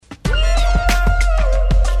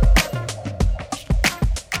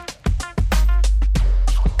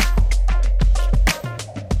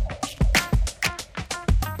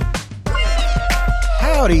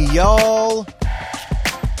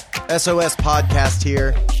SOS Podcast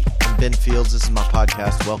here. I'm Ben Fields. This is my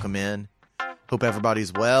podcast. Welcome in. Hope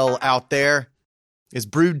everybody's well out there. Is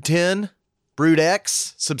Brood 10, Brood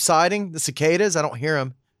X subsiding? The cicadas? I don't hear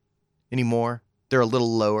them anymore. They're a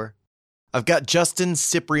little lower. I've got Justin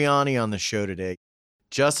Cipriani on the show today.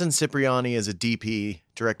 Justin Cipriani is a DP,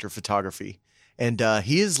 director of photography, and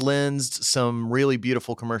he has lensed some really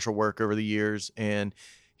beautiful commercial work over the years, and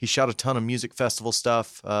he shot a ton of music festival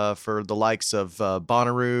stuff for the likes of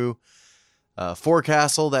Bonnaroo,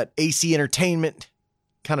 Forecastle, that AC Entertainment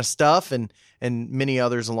kind of stuff, and many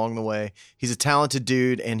others along the way. He's a talented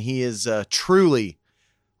dude, and he is truly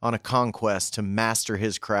on a conquest to master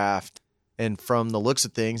his craft. And from the looks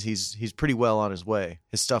of things, he's pretty well on his way.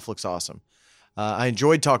 His stuff looks awesome. I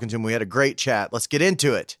enjoyed talking to him. We had a great chat. Let's get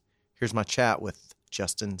into it. Here's my chat with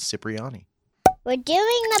Justin Cipriani. We're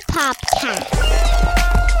doing the podcast.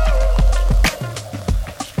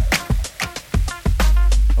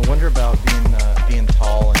 I wonder about being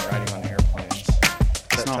tall and riding on airplanes.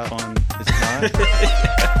 It's not fun. It's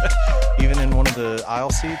not? Even in one of the aisle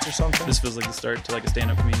seats or something? This feels like the start to like a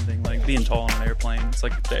stand-up comedian thing, like being tall on an airplane. It's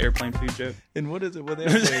like the airplane food joke. And what is it with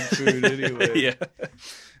airplane food anyway? Yeah.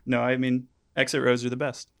 No, I mean, exit rows are the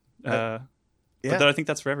best. Yeah. But I think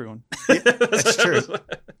that's for everyone. Yeah, that's true.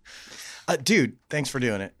 Dude, thanks for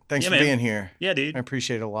doing it. Thanks for being here. Yeah, dude. I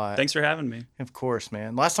appreciate it a lot. Thanks for having me. Of course,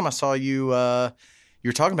 man. Last time I saw you, you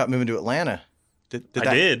were talking about moving to Atlanta. I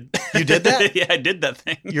did. You did that? Yeah, I did that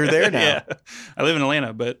thing. You're there now. Yeah. I live in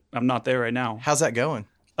Atlanta, but I'm not there right now. How's that going?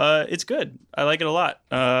 It's good. I like it a lot.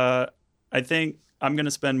 I think I'm going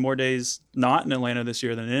to spend more days not in Atlanta this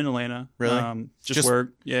year than in Atlanta. Really? Just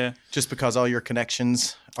work. Yeah. Just because all your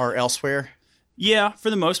connections are elsewhere? Yeah, for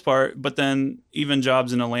the most part. But then even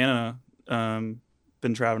jobs in Atlanta,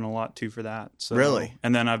 been traveling a lot too for that. So, really?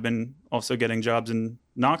 And then I've been also getting jobs in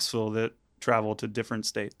Knoxville that travel to different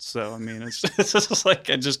states. So, I mean, it's just like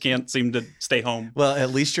I just can't seem to stay home. Well, at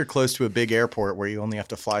least you're close to a big airport where you only have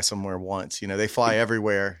to fly somewhere once. You know, they fly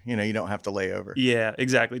everywhere. You know, you don't have to lay over. Yeah,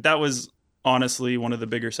 exactly. That was honestly one of the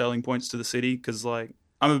bigger selling points to the city because, like,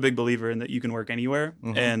 I'm a big believer in that you can work anywhere.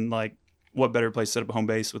 Mm-hmm. And, like, what better place to set up a home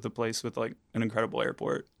base with a place with, like, an incredible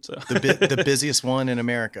airport. So the busiest one in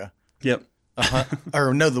America. Yep.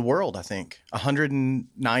 Or no, the world, I think.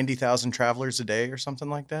 190,000 travelers a day or something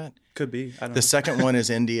like that. Could be. I don't know. The second one is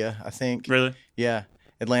India, I think. Really? Yeah.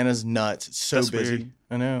 Atlanta's nuts. It's so That's busy. weird.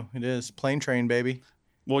 I know. It is. Plane train, baby.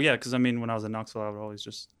 Well, yeah, because, I mean, when I was in Knoxville, I would always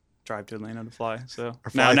just drive to Atlanta to fly. So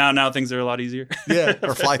fly. Now things are a lot easier. Yeah,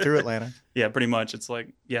 or fly through Atlanta. Yeah, pretty much. It's like,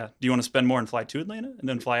 yeah, do you want to spend more and fly to Atlanta and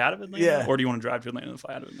then fly out of Atlanta? Yeah. Or do you want to drive to Atlanta and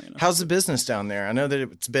fly out of Atlanta? How's the business down there? I know that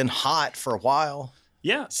it's been hot for a while.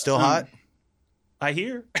 Yeah. Still hot? I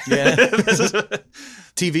hear. Yeah.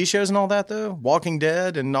 TV shows and all that, though? Walking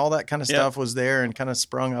Dead and all that kind of stuff was there and kind of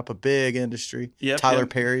sprung up a big industry. Yep, Tyler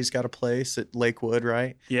Perry's got a place at Lakewood,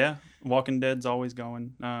 right? Yeah. Walking Dead's always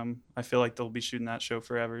going. I feel like they'll be shooting that show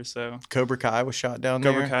forever. So Cobra Kai was shot down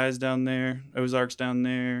there. Cobra Kai's down there. Ozark's down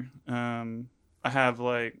there. I have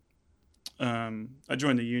like, I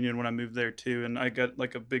joined the union when I moved there too, and I got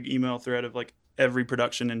like a big email thread of like every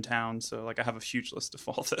production in town. So like I have a huge list of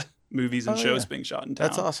all the movies and shows being shot in town.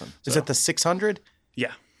 That's awesome. So, is it the 600?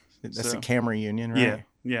 Yeah. That's the Camera Union, right?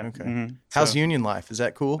 Yeah. Okay. Mm-hmm. How's union life? Is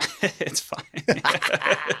that cool? It's fine.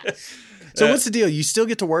 So what's the deal? You still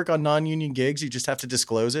get to work on non-union gigs. You just have to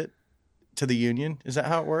disclose it to the union. Is that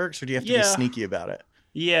how it works? Or do you have to be sneaky about it?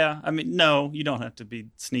 Yeah. I mean, no, you don't have to be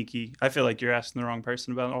sneaky. I feel like you're asking the wrong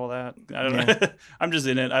person about all that. I don't know. I'm just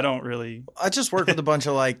in it. I don't really. I just work with a bunch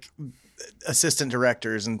of like assistant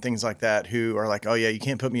directors and things like that who are like, oh yeah, you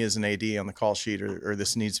can't put me as an AD on the call sheet or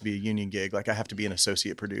this needs to be a union gig. Like I have to be an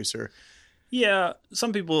associate producer. Yeah.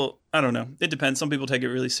 Some people, I don't know. It depends. Some people take it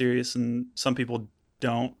really serious and some people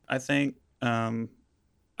don't, I think.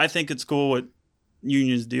 I think it's cool what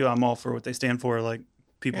unions do. I'm all for what they stand for. Like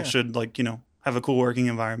people should like, you know, have a cool working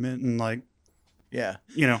environment and like,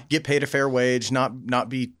 you know, get paid a fair wage, not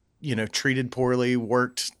be, you know, treated poorly,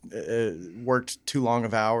 worked too long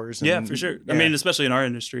of hours. And, yeah, for sure. Yeah. I mean, especially in our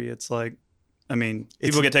industry, it's like, I mean,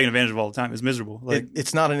 people get taken advantage of all the time. It's miserable. Like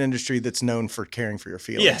it's not an industry that's known for caring for your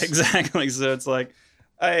feelings. Yeah, exactly. So it's like,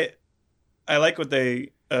 I like what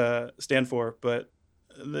they stand for, but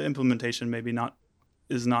the implementation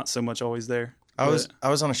is not so much always there. I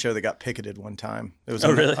was on a show that got picketed one time. It was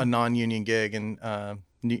really? a non-union gig, and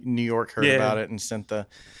New York heard about it and sent the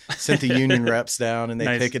union reps down, and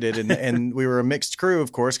they picketed. And we were a mixed crew,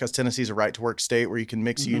 of course, because Tennessee's a right-to-work state where you can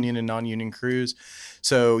mix union and non-union crews.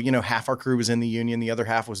 So, you know, half our crew was in the union, the other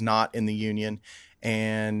half was not in the union.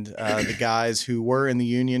 and the guys who were in the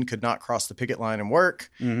union could not cross the picket line and work.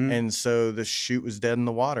 And so the chute was dead in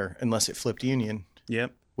the water unless it flipped union.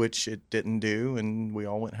 Yep. Which it didn't do, and we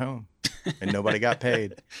all went home, and nobody got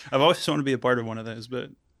paid. I've always wanted to be a part of one of those, but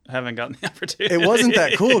I haven't gotten the opportunity. It wasn't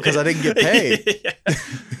that cool because I didn't get paid.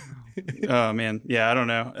 Oh, man. Yeah, I don't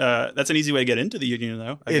know. That's an easy way to get into the union,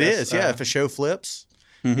 though. I It guess. is, yeah. If a show flips,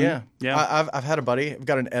 yeah. Yeah. I've had a buddy. I've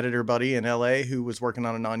got an editor buddy in L.A. who was working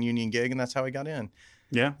on a non-union gig, and that's how he got in.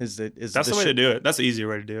 Yeah. That's the way to do it. That's the easier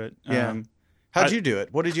way to do it. Yeah. How'd you do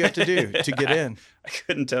it? What did you have to do to get in? I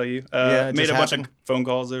couldn't tell you. It Made just a bunch of happened? phone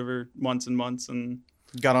calls over months and months, and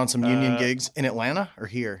Got on some union gigs in Atlanta or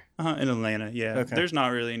here? in Atlanta. Yeah, Okay. There's not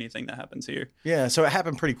really anything that happens here. Yeah, so it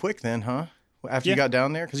happened pretty quick then, huh? After you Yeah. got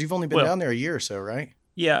down there? Because you've only been Well- down there a year or so, right?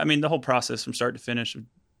 Yeah, I mean the whole process from start to finish of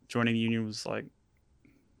joining the union was like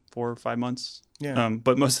 4 or 5 months. Yeah.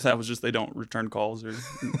 But most of that was just they don't return calls or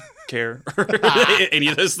care or any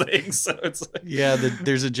of those things. So it's like, Yeah,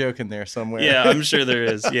 there's a joke in there somewhere. yeah, I'm sure there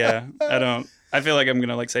is. Yeah, I feel like I'm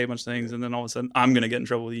gonna like say a bunch of things, and then all of a sudden I'm gonna get in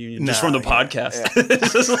trouble with the union just No, from the yeah, podcast.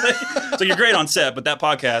 It's just like, so you're great on set, but that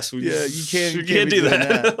podcast, Yeah, you can't do be doing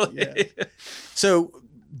that. that. Yeah. So,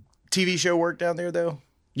 TV show work down there though?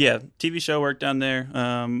 Yeah, TV show work down there.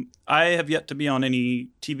 I have yet to be on any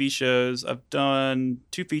TV shows. I've done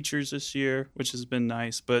 2 features this year, which has been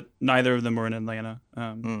nice, but neither of them were in Atlanta.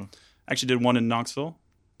 Actually did one in Knoxville.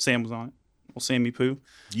 Sam was on it. Well, Sammy Poo.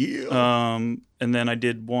 Yeah. And then I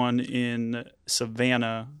did one in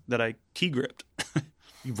Savannah that I key gripped.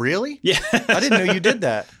 Really? Yeah. I didn't know you did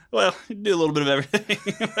that. Well, you do a little bit of everything.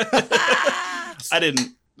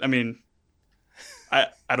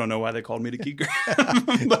 I don't know why they called me to key grip,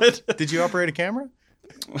 but Did you operate a camera?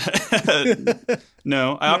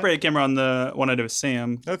 no, I operated a camera on the one I did with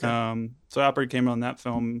Sam. Okay. So I operated a camera on that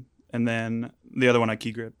film, and then the other one I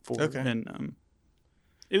key gripped for. Okay. And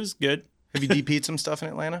it was good. Have you DP'd some stuff in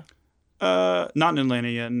Atlanta? Not in Atlanta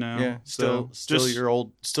yet. No. Yeah. So Still just your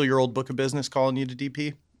old book of business calling you to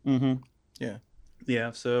DP? Mm-hmm. Yeah.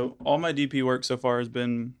 Yeah. So all my DP work so far has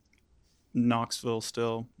been Knoxville.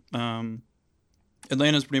 Still,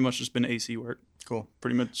 Atlanta's pretty much just been AC work. Cool.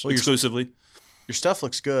 Pretty much Well, exclusively. Your stuff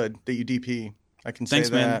looks good that you DP. I can say Thanks,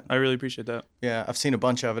 that. man. I really appreciate that. Yeah, I've seen a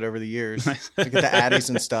bunch of it over the years. I get the Addies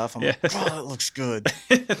and stuff. I'm like, oh, that looks good.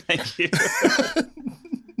 Thank you.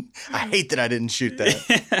 I hate that I didn't shoot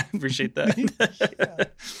that. Appreciate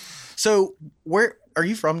that. So, where are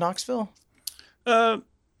you from? Knoxville? More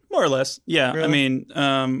or less. Yeah. Really? I mean,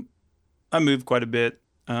 I moved quite a bit.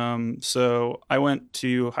 So I went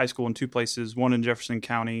to high school in 2 places, one in Jefferson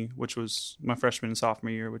County, which was my freshman and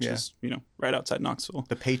sophomore year, which Yeah. is, right outside Knoxville.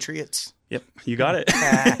 The Patriots? Yep. You got it.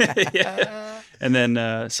 Yeah. And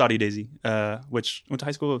then Saudi Daisy, which went to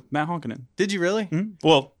high school with Matt Honkinen. Did you really?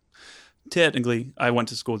 Well, technically, I went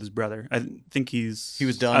to school with his brother. I think He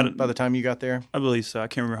was done by the time you got there? I believe so. I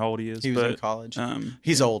can't remember how old he is. He was but, in college. Um,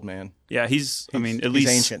 He's old, man. yeah, he's at he's least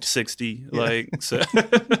ancient. 60. Like, so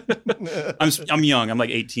I'm young. I'm like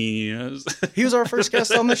 18. He was our first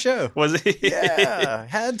guest on the show. Was he? Yeah,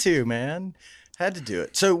 had to, man. Had to do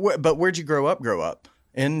it. So, but where'd you grow up?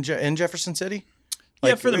 In Jefferson City?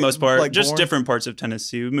 Yeah, for the most part. like Just born? different parts of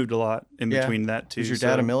Tennessee. We moved a lot in Yeah. between that, too. Was your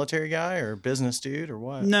dad a military guy or a business dude or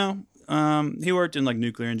what? No. He worked in like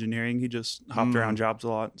nuclear engineering. He just hopped around jobs a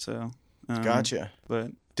lot. So Gotcha.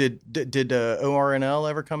 But Did ORNL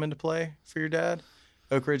ever come into play for your dad?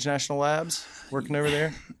 Oak Ridge National Labs, working over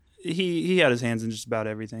there? he had his hands in just about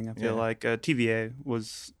everything. I feel Yeah. like TVA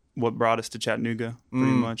was what brought us to Chattanooga pretty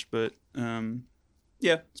much. But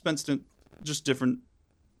yeah, spent just different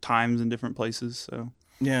times in different places. So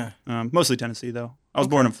Yeah. mostly Tennessee though. I was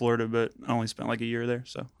born in Florida, but I only spent like a year there,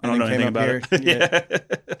 so I And don't know then anything came about up it.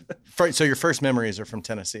 Yeah. So your first memories are from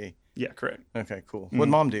Tennessee. Yeah, correct. Okay, cool. What'd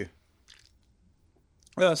mom do?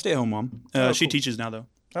 Stay at home mom. She cool. teaches now though.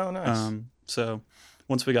 Oh, nice. So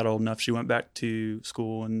once we got old enough, she went back to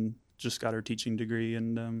school and just got her teaching degree,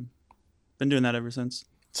 and been doing that ever since.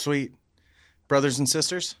 Sweet. Brothers and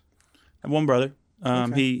sisters? I have one brother.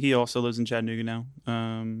 Okay. He also lives in Chattanooga now,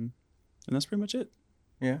 and that's pretty much it.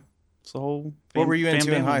 Yeah. It's the whole. What were you into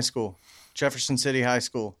in family. high school? Jefferson City High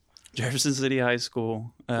School. Jefferson City High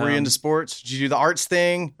School. Were you into sports? Did you do the arts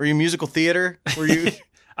thing? Were you musical theater? Were you?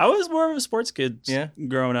 I was more of a sports kid. Yeah?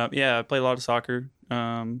 Growing up, yeah, I played a lot of soccer.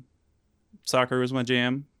 Soccer was my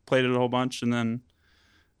jam. Played it a whole bunch, and then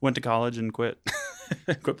went to college and quit.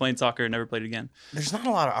 Quit playing soccer and never played again. There's not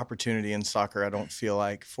a lot of opportunity in soccer, I don't feel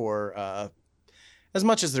like, for as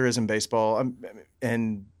much as there is in baseball.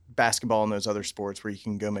 And basketball and those other sports where you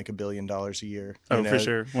can go make $1 billion a year. Oh, for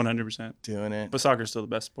sure. 100%. Doing it. But soccer's still the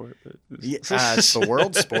best sport. But it's the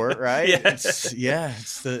world sport, right? Yeah.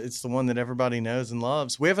 It's the one that everybody knows and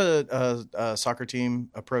loves. We have a soccer team,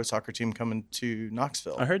 a pro soccer team coming to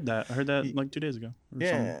Knoxville. I heard that like 2 days ago.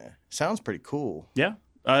 Yeah. Something. Sounds pretty cool. Yeah.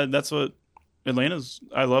 That's what Atlanta's.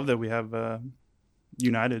 I love that we have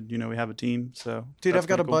United. We have a team. So, dude, I've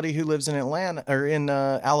got a cool. buddy who lives in Atlanta or in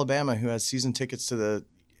Alabama who has season tickets to the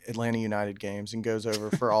Atlanta United games and goes over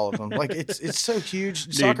for all of them. Like it's so huge.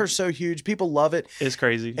 Dude, soccer's so huge. People love it. It's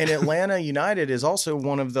crazy. And Atlanta United is also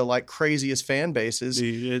one of the like craziest fan bases.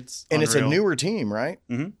 Dude, it's a newer team, right?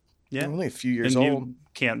 Mm-hmm. Yeah, only a few years and old. You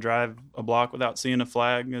can't drive a block without seeing a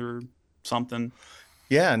flag or something.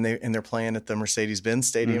 Yeah, and they're playing at the Mercedes-Benz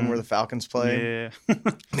Stadium where the Falcons play. Yeah.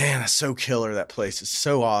 Man, that's so killer. That place is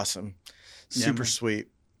so awesome. Super sweet.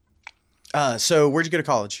 So where'd you go to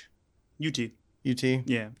college? UT. UT? Yeah.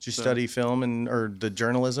 Did you study film or the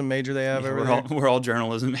journalism major they have over there? We're all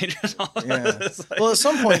journalism majors. Yeah. Well, at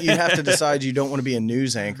some point you have to decide you don't want to be a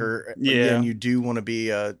news anchor. Yeah. And you do want to be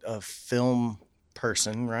a film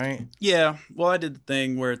person, right? Yeah. Well, I did the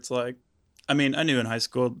thing where it's like, I mean, I knew in high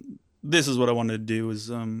school this is what I wanted to do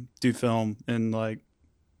was do film and like,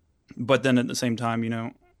 but then at the same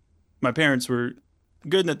time, my parents were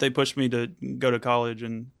good in that they pushed me to go to college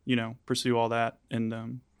and, pursue all that.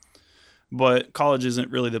 And, but college isn't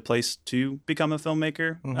really the place to become a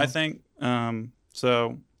filmmaker, I think.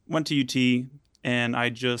 So went to UT and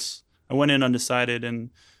I went in undecided, and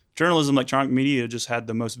journalism, electronic media just had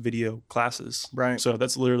the most video classes. Right. So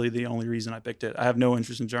that's literally the only reason I picked it. I have no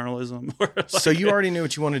interest in journalism. So you already knew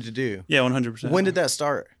what you wanted to do? Yeah, 100%. When did that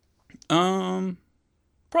start?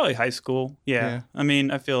 Probably high school. Yeah. I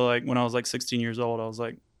mean, I feel like when I was like 16 years old, I was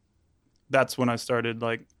like, that's when I started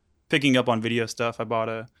like picking up on video stuff. I bought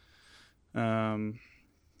a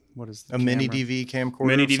what is the mini DV camcorder?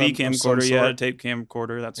 Mini DV camcorder, yeah, a tape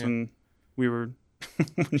camcorder. That's when we were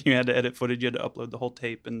when you had to edit footage, you had to upload the whole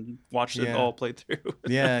tape and watch it all play through.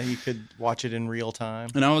 Yeah, you could watch it in real time.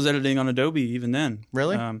 And I was editing on Adobe even then.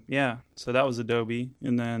 Really? Yeah. So that was Adobe,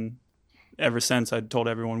 and then ever since I told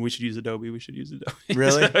everyone we should use Adobe. Really?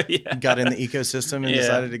 So, yeah. Got in the ecosystem and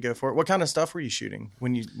decided to go for it. What kind of stuff were you shooting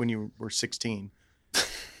when you were 16?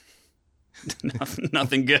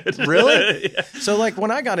 Nothing good. Really? Yeah. So like when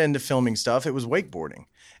I got into filming stuff, it was wakeboarding.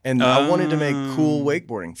 And I wanted to make cool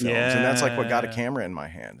wakeboarding films. Yeah. And that's like what got a camera in my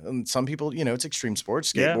hand. And some people, it's extreme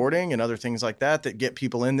sports, skateboarding and other things like that get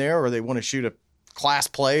people in there, or they want to shoot a class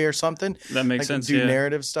play or something. That makes sense. Do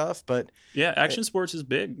narrative stuff. But yeah, action sports is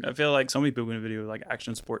big. I feel like so many people in video like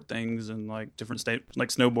action sport things and like different like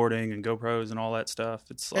snowboarding and GoPros and all that stuff.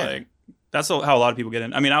 It's like that's how a lot of people get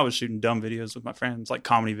in. I mean, I was shooting dumb videos with my friends, like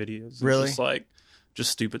comedy videos. Really? Just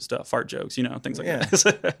stupid stuff, fart jokes, things like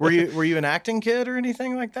that. Were you an acting kid or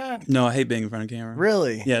anything like that? No, I hate being in front of camera.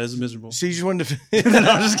 Really? Yeah, this is miserable. So you just wanted to No,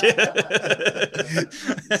 I'm just kidding.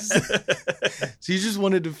 So you just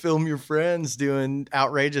wanted to film your friends doing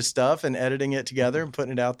outrageous stuff and editing it together and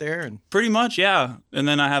putting it out there? And pretty much, yeah. And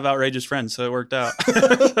then I have outrageous friends, so it worked out. Is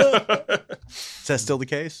that still the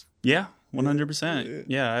case? Yeah, 100%.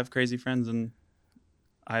 Yeah, I have crazy friends, and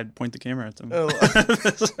I'd point the camera at them. Oh.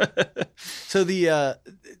 So the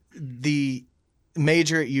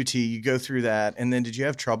major at UT, you go through that, and then did you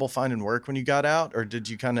have trouble finding work when you got out, or did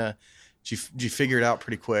you did you figure it out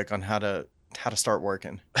pretty quick on how to start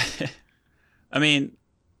working? I mean,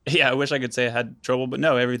 yeah, I wish I could say I had trouble, but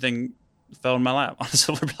no, everything fell in my lap on a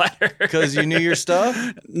silver platter. Because you knew your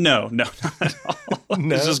stuff? No, not at all.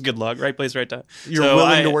 No? It's just good luck. Right place, right time. You're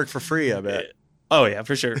willing to work for free, I bet. Oh, yeah,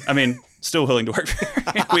 for sure. I mean, still willing to work for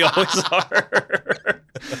free. We always are.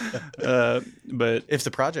 But if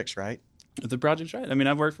the project's right. If the project's right. I mean,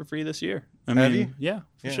 I've worked for free this year. Have you? Yeah,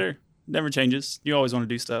 for sure. Never changes. You always want to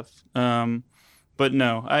do stuff. But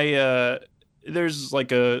no, there's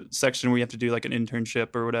like a section where you have to do like an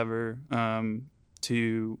internship or whatever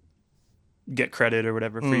to get credit or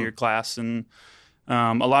whatever for your class. And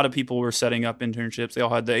a lot of people were setting up internships. They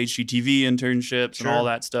all had the HGTV internships and all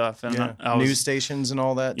that stuff. And I was, news stations and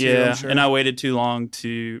all that too, yeah, I'm sure. and I waited too long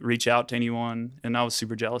to reach out to anyone. And I was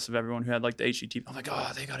super jealous of everyone who had like the HGTV. I'm like,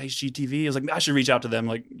 oh, they got HGTV. I was like, I should reach out to them.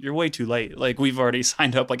 Like, you're way too late. Like, we've already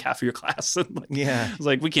signed up like half of your class. And, like, yeah. I was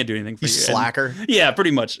like, we can't do anything for you. Slacker. And, yeah,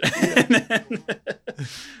 pretty much.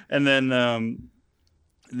 and then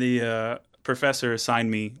the professor assigned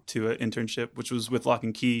me to an internship, which was with Lock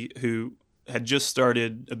and Key, who had just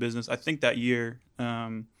started a business, I think that year.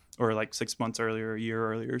 or like 6 months earlier, a year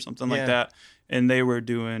earlier, or something like Yeah. that. And they were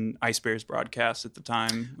doing Ice Bears broadcasts at the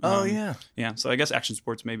time. Oh, yeah. Yeah. So I guess Action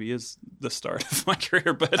Sports maybe is the start of my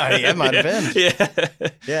career, but It might have been. Yeah.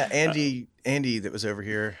 Yeah, Andy that was over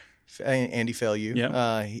here, Andy Failue.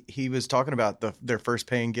 Yeah. He was talking about their first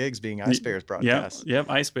paying gigs being Ice Bears broadcasts. Yep,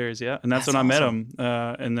 Ice Bears, yeah. And that's That's when I met awesome.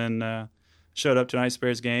 him. And then showed up to an Ice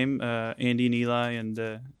Bears game. Andy and Eli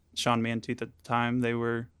and Sean Mantooth at the time, they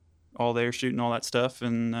were all there shooting all that stuff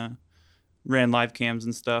and ran live cams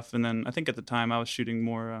and stuff. And then I think at the time I was shooting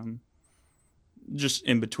more just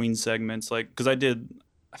in between segments, like because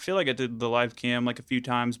I feel like I did the live cam like a few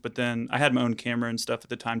times, but then I had my own camera and stuff at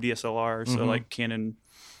the time, DSLR, so like Canon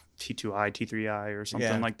T2i, T3i or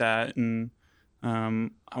something like that. And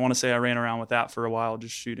I want to say I ran around with that for a while,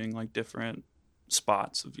 just shooting like different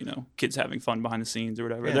spots of, kids having fun behind the scenes or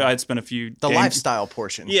whatever. Yeah. I'd spent a few The games. lifestyle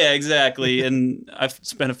portion. Yeah, exactly. And I've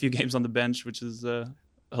spent a few games on the bench, which is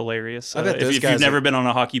hilarious. I bet those if guys you've never been on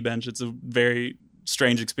a hockey bench, it's a very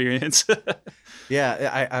strange experience.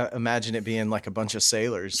 Yeah, I imagine it being like a bunch of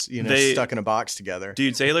sailors, stuck in a box together.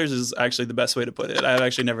 Dude, sailors is actually the best way to put it. I've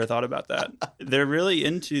actually never thought about that. They're really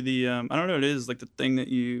into the, I don't know what it is, like the thing that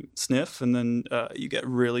you sniff and then you get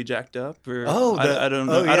really jacked up. Or I don't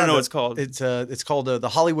know. I don't know what it's called. It's called the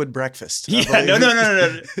Hollywood breakfast. I Yeah, believe.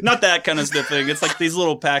 no. Not that kind of sniffing. It's like these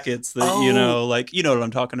little packets that, you know what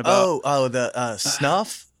I'm talking about. The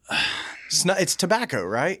snuff? It's tobacco,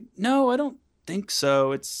 right? No, I don't think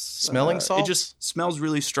so. It's Smelling It salts? just smells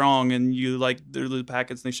really strong, and you they're little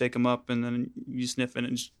packets, and they shake them up, and then you sniff it, and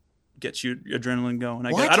it just gets your adrenaline going.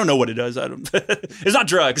 What? I don't know what it does. I don't. It's not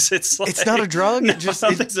drugs. It's not a drug? No, It just- I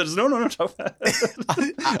don't think so. No.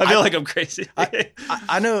 I feel like I'm crazy.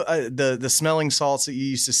 I know the smelling salts that you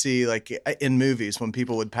used to see like in movies when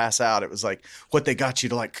people would pass out. It was like what they got you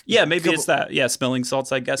to like. Yeah, maybe it's that. Yeah, smelling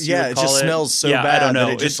salts, I guess. Yeah, you would it call just smells so bad I don't know.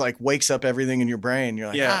 that it just like wakes up everything in your brain. You're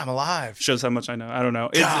like, Yeah. I'm alive. shows how much I know. I don't know.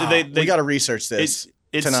 We got to research this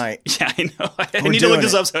tonight. Yeah, I know. I We're need to look doing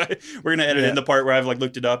this it. up. So we're gonna edit in the part where I've like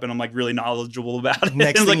looked it up and I'm like really knowledgeable about it.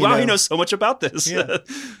 Next And thing like, you wow, know- he knows so much about this. Yeah.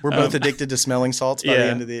 We're both addicted to smelling salts by the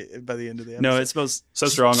end of the episode. No, it smells so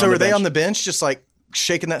strong. So on are they bench. on the bench just like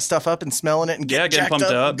shaking that stuff up and smelling it and getting getting jacked pumped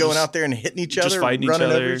up, going just- out there and hitting each just other, fighting running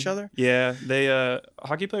each other. over each other? Yeah, they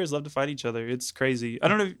hockey players love to fight each other. It's crazy. I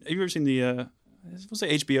don't know. Have you ever seen the what's the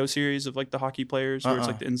HBO series of like the hockey players where it's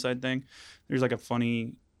like the inside thing? There's like a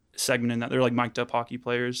funny segment in that they're like mic'd up hockey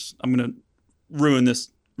players. I'm gonna ruin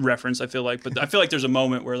this reference, I feel like, but I feel like there's a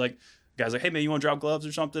moment where like guys like, hey man, you want to drop gloves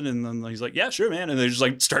or something? And then he's like, yeah, sure, man. And they just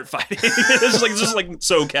like start fighting. It's just like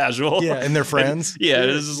so casual. Yeah, and they're friends. And, yeah,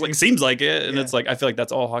 it's just like seems like it, and it's like I feel like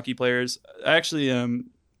that's all hockey players. Actually,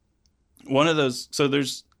 one of those. So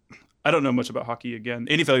I don't know much about hockey. Again,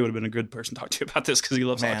 Andy Failue would have been a good person to talk to about this because he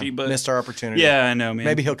loves Man, hockey. But missed our opportunity. yeah, I know, man.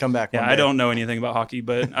 Maybe he'll come back. Yeah, one I day. don't know anything about hockey,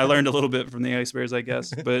 but I learned a little bit from the Ice Bears, I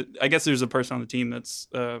guess. But I guess there's a person on the team that's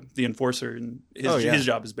the enforcer, and his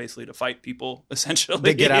job is basically to fight people, essentially.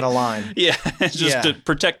 They get out of line. Yeah, it's just to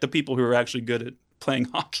protect the people who are actually good at playing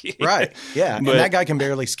hockey. Right. Yeah. But- and that guy can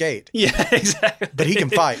barely skate. Yeah, exactly. But he can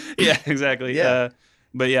fight. Yeah, exactly. Yeah.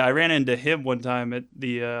 But yeah, I ran into him one time at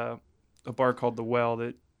a bar called The Well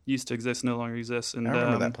that used to exist, no longer exists. And I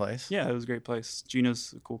remember that place. Yeah, it was a great place.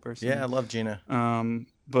 Gina's a cool person. Yeah, I love Gina.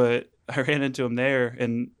 But I ran into him there,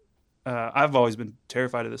 and I've always been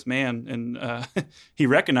terrified of this man, and he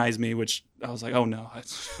recognized me, which I was like, oh no, I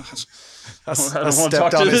don't want to stepped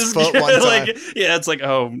talk to on his this foot guy. one time. Like, yeah, it's like,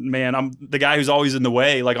 oh man, I'm the guy who's always in the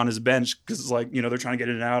way, like on his bench, because like they're trying to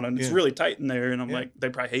get it out, and it's really tight in there, and I'm like, they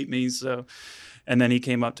probably hate me, so. And then he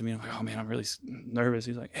came up to me and I'm like, oh man, I'm really nervous.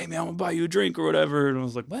 He's like, hey man, I'm gonna buy you a drink or whatever. And I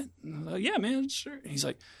was like, what? And I was like, yeah, man, sure. And he's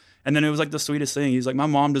like, and then it was like the sweetest thing. He's like, my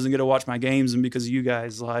mom doesn't get to watch my games, and because of you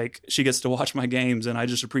guys, like she gets to watch my games, and I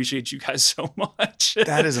just appreciate you guys so much.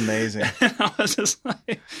 That is amazing. And I was just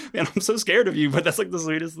like, man, I'm so scared of you, but that's like the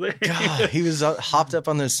sweetest thing. God, he was hopped up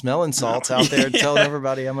on those smelling salts out there telling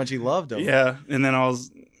everybody how much he loved them. Yeah. And then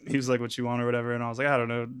he was like, what you want or whatever. And I was like, I don't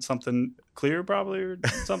know, something clear probably or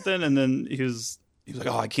something. And then he was like,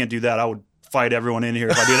 oh, I can't do that. I would fight everyone in here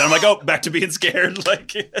if I do that. I'm like, oh, back to being scared.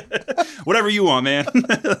 Like, whatever you want, man.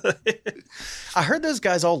 I heard those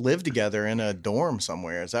guys all live together in a dorm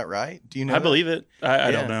somewhere. Is that right? Do you know? I that? believe it.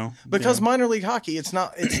 I don't know. Because Yeah. minor league hockey, it's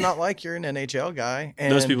not like you're an NHL guy.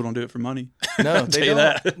 And Those people don't do it for money. no, I'll they tell you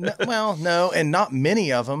don't. that. No, well, no, and not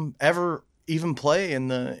many of them ever even play in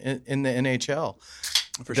the NHL.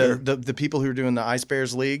 For sure. The people who are doing the Ice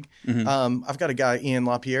Bears League. Mm-hmm. I've got a guy, Ian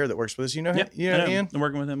LaPierre, that works with us. You know him? You I know know. Ian? I'm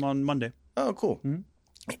working with him on Monday. Oh, cool. Mm-hmm.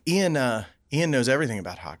 Ian knows everything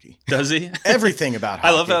about hockey. Does he? Everything about hockey.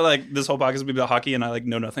 I love how like this whole podcast will be about hockey, and I like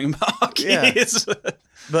know nothing about hockey. Yeah.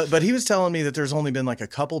 But he was telling me that there's only been like a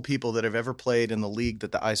couple people that have ever played in the league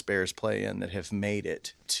that the Ice Bears play in that have made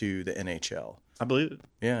it to the NHL. I believe it.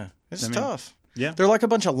 Yeah, it's tough. Yeah. They're like a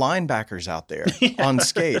bunch of linebackers out there on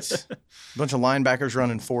skates. A bunch of linebackers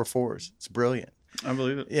running 4.4s. It's brilliant. I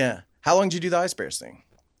believe it. Yeah. How long did you do the Ice Bears thing?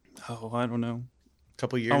 Oh, I don't know.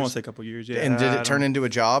 Couple years? I want to say a couple years, yeah. And did it turn into a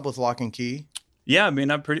job with Lock and Key? Yeah, I mean,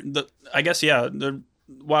 I guess, yeah.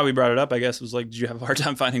 Why we brought it up, I guess, was like, did you have a hard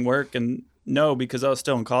time finding work? And no, because I was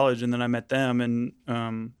still in college, and then I met them. And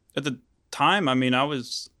at the time, I mean, I've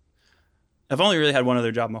only really had one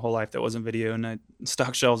other job my whole life that wasn't video, and I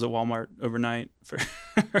stocked shelves at Walmart overnight for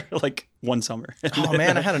like one summer. Oh,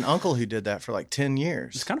 man, I had an uncle who did that for like 10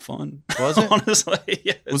 years. It's kind of fun. Was it? Honestly,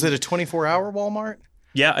 yeah. Was it a 24-hour Walmart?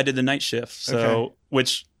 Yeah, I did the night shift, so Okay.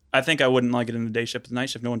 which I think I wouldn't like it in the day shift. The night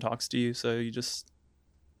shift, no one talks to you, so you just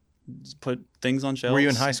put things on shelves. Were you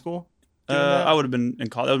in high school? doing that? I would have been in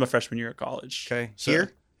college. That was my freshman year at college. Okay. So-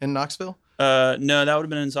 Here in Knoxville? No, that would have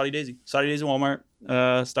been in Saudi Daisy. Saudi Daisy Walmart.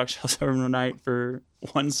 Stock shelves overnight for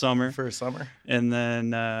one summer. For a summer? And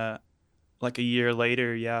then like a year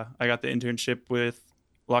later, yeah, I got the internship with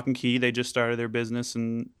Lock and Key. They just started their business,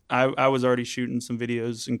 and I was already shooting some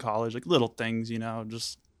videos in college, like little things,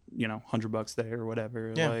 just $100 there or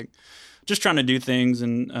whatever. Yeah. Like just trying to do things,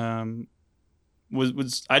 and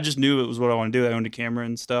was I just knew it was what I wanted to do. I owned a camera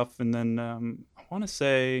and stuff, and then I want to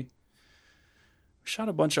say we shot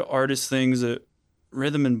a bunch of artist things at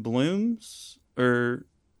Rhythm and Blooms, or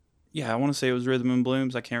yeah, I want to say it was Rhythm and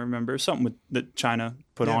Blooms. I can't remember. Something that China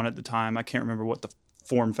put Yeah. on at the time. I can't remember what the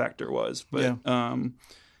form factor was, but Yeah.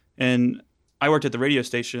 and I worked at the radio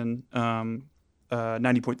station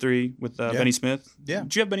 90.3 with Yeah. Benny Smith. Yeah.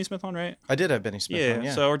 Did you have Benny Smith on, right? I did have Benny Smith Yeah. on,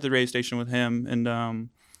 yeah. So I worked at the radio station with him, and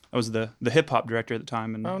I was the hip hop director at the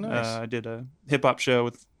time, and Oh, nice. I did a hip hop show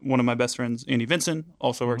with one of my best friends, Andy Vinson,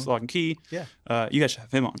 also works at Lock and Key. Yeah. You guys should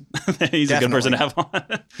have him on. He's a good person to have on.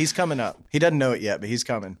 He's coming up. He doesn't know it yet, but he's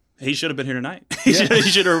coming. He should have been here tonight. He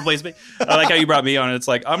should have replaced me. I like how you brought me on. It's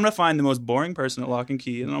like, I'm going to find the most boring person at Lock and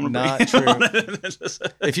Key, and I'm going to Not bring true. him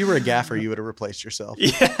on. If you were a gaffer, you would have replaced yourself.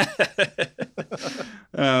 Yeah.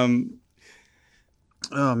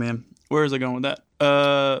 Oh, man. Where is I going with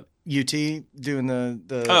that? UT doing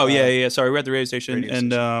the Oh, yeah. Sorry, we're at the radio station.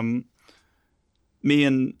 radio And me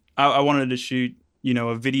and I wanted to shoot,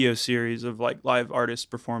 a video series of like live artists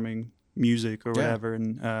performing music or Yeah. whatever.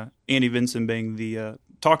 And Andy Vinson, being the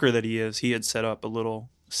talker that he is, he had set up a little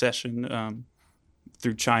session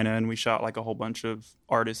through China, and we shot like a whole bunch of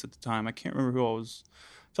artists at the time. I can't remember who I was.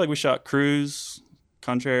 I feel like we shot Cruz,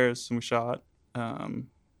 Contreras, and we shot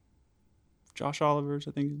Josh Oliver's,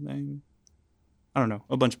 I think his name. I don't know,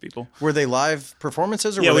 a bunch of people. Were they live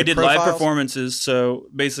performances or Yeah, were we they did live profiles? performances. So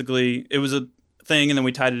basically, it was a thing, and then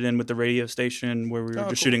we tied it in with the radio station where we were Oh, just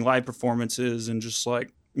cool. shooting live performances and just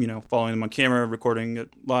like following them on camera, recording it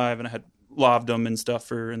live, and I had laved them and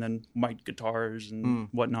stuff and then mic guitars and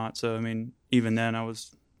whatnot. So I mean, even then I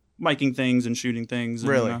was miking things and shooting things.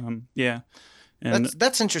 And, Really? Yeah. And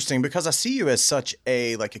That's interesting because I see you as such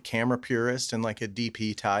a camera purist and like a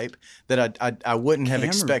DP type that I wouldn't have Camera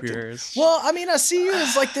expected. purist. Well, I mean, I see you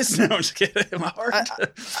as like this. no, I'm just kidding. My heart.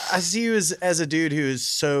 I see you as a dude who is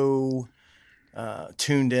so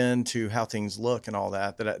tuned in to how things look and all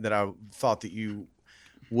that I thought that you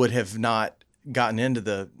would have not gotten into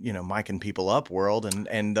the micing people up world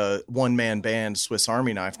and the one man band Swiss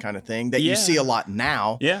Army knife kind of thing that you Yeah. see a lot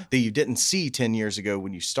now Yeah. that you didn't see 10 years ago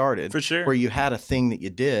when you started. For sure. Where you had a thing that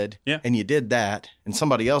you did Yeah. and you did that and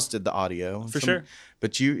somebody else did the audio. For sure.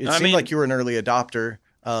 But it I seemed mean- like you were an early adopter.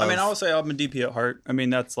 I mean, I would say I'm a DP at heart. I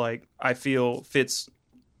mean, that's like, I feel fits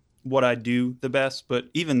what I do the best. But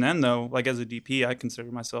even then, though, like as a DP, I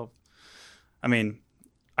consider myself, I mean,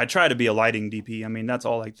 I try to be a lighting DP. I mean, that's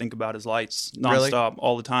all I think about is lights Really? nonstop,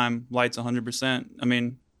 all the time, lights 100%. I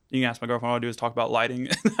mean, you can ask my girlfriend, all I do is talk about lighting.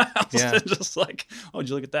 Yeah. Just like, oh, did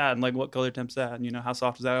you look at that? And like, what color temp's that? And how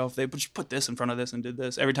soft is that? Oh, if they just put this in front of this and did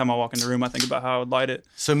this. Every time I walk in the room, I think about how I would light it.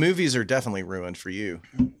 So movies are definitely ruined for you.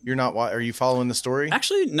 You're not. Are you following the story?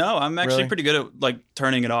 Actually, no, I'm actually Really? pretty good at like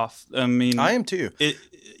turning it off. I mean, I am too. it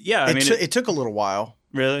It took a little while.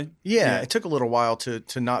 really? Yeah, it took a little while to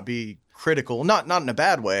not be critical, not in a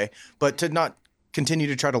bad way, but to not continue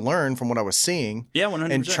to try to learn from what I was seeing. Yeah,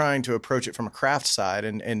 100%. And trying to approach it from a craft side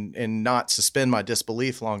and not suspend my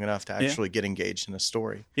disbelief long enough to actually get engaged in a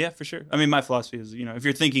story. Yeah, for sure. I mean, my philosophy is, if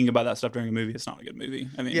you're thinking about that stuff during a movie, it's not a good movie.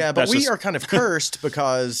 I mean, Yeah, but that's we just- are kind of cursed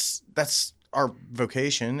because that's our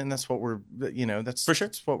vocation and that's what we're that's For sure.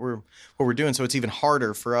 that's what we're doing. So it's even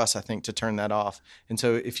harder for us, I think, to turn that off. And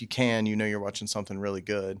so if you can, you're watching something really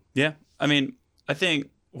good. Yeah. I mean, I think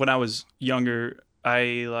when I was younger,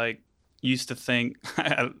 I used to think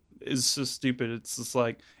is so stupid. It's just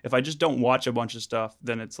like, if I just don't watch a bunch of stuff,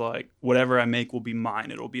 then it's like whatever I make will be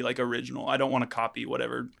mine. It'll be like original. I don't want to copy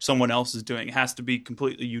whatever someone else is doing. It has to be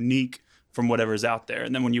completely unique from whatever's out there.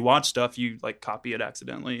 And then when you watch stuff, you like copy it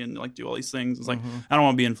accidentally and like do all these things. It's like, I don't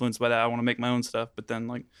want to be influenced by that. I want to make my own stuff. But then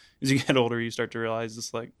like as you get older, you start to realize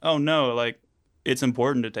it's like, oh no, like it's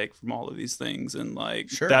important to take from all of these things. And like,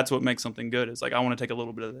 that's what makes something good. It's like, I want to take a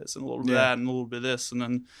little bit of this and a little bit of that and a little bit of this. And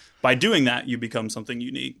then by doing that, you become something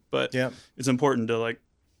unique. But it's important to like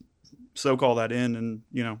soak all that in and,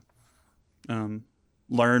 you know,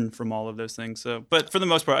 learn from all of those things. So, but for the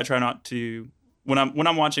most part, I try not to, when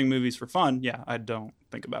I'm watching movies for fun, I don't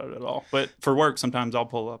think about it at all. But for work, sometimes I'll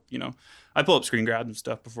pull up, I pull up screen grabs and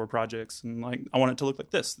stuff before projects, and like I want it to look like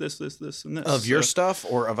this, and this. Of your stuff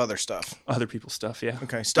or of other stuff? Other people's stuff, yeah.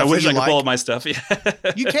 Okay, stuff I wish I could pull up my stuff. Yeah,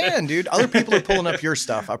 you can, dude. Other people are pulling up your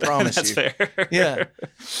stuff. I promise you. That's fair. Yeah,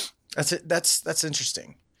 that's it. That's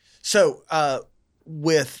interesting. So,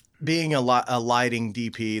 with being a lighting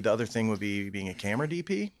DP, the other thing would be being a camera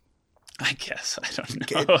DP. I guess. I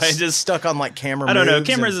don't know. I just stuck on like camera. I don't know.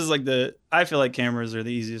 Cameras is like I feel like cameras are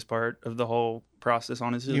the easiest part of the whole process,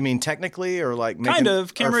 honestly. You mean technically or like kind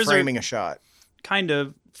of cameras or framing a shot? Kind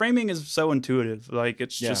of. Framing is so intuitive. Like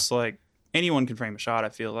it's just like anyone can frame a shot, I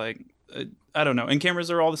feel like. I don't know. And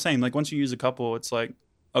cameras are all the same. Like once you use a couple, it's like,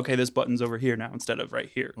 okay, this button's over here now instead of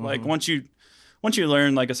right here. Mm-hmm. Like once you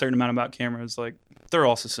learn like a certain amount about cameras, like they're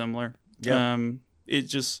also similar. Yeah.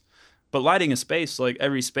 But lighting a space, like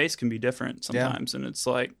every space can be different sometimes. And it's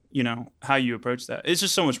like, how you approach that. It's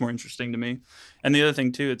just so much more interesting to me. And the other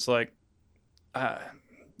thing too, it's like,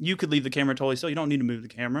 you could leave the camera totally still. You don't need to move the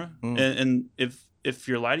camera. And if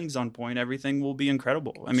your lighting's on point, everything will be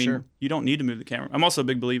incredible. I mean, you don't need to move the camera. I'm also a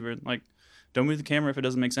big believer in like, don't move the camera if it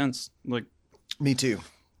doesn't make sense. Like, me too.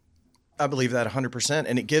 I believe that 100%.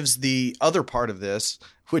 And it gives the other part of this,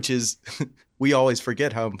 which is we always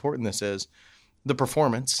forget how important this is. The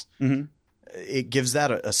performance, it gives that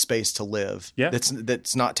a space to live. Yeah,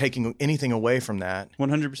 that's not taking anything away from that.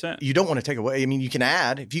 100%. You don't want to take away. I mean, you can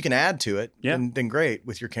add if you can add to it. Yeah, then great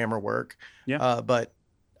with your camera work. Yeah, but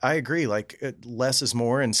I agree. Like less is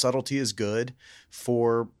more, and subtlety is good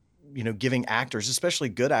for giving actors, especially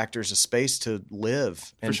good actors, a space to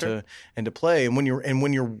live and to play. And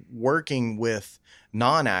when you're working with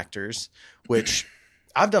non-actors, which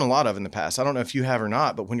I've done a lot of in the past. I don't know if you have or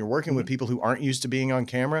not, but when you're working with people who aren't used to being on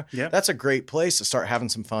camera, that's a great place to start having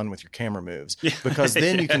some fun with your camera moves because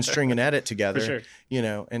then you can string an edit together,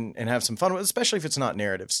 and have some fun with, especially if it's not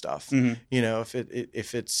narrative stuff.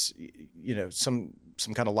 If it's some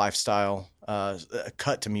kind of lifestyle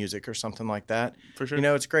cut to music or something like that. For sure.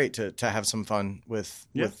 It's great to have some fun with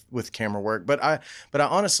camera work. But I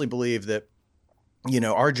honestly believe that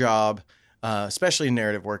our job, especially in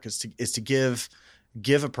narrative work, is to give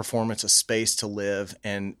a performance a space to live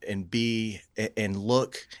and be and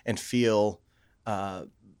look and feel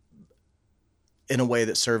in a way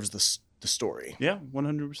that serves the story. Yeah,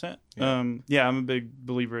 100%. Yeah. I'm a big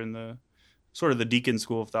believer in the sort of the Deacon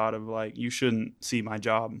school of thought of like, you shouldn't see my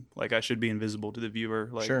job. Like I should be invisible to the viewer.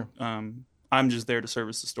 Like, I'm just there to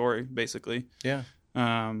service the story, basically. Yeah.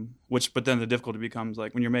 But then the difficulty becomes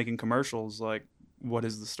like when you're making commercials, like what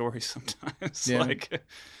is the story sometimes? Yeah. Like,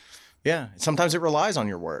 yeah. Sometimes it relies on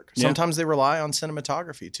your work. Sometimes they rely on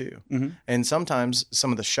cinematography too. Mm-hmm. And sometimes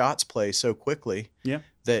some of the shots play so quickly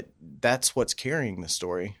that's what's carrying the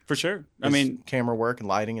story. For sure. I mean, camera work and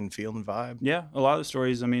lighting and feel and vibe. Yeah. A lot of the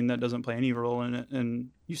stories, I mean, that doesn't play any role in it. And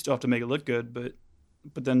you still have to make it look good.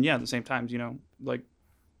 But then, at the same time, like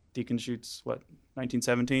Deacon shoots,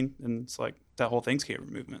 1917? And it's like that whole thing's camera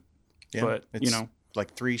movement. Yeah. But, it's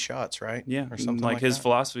like 3 shots, right? Yeah. Or something like his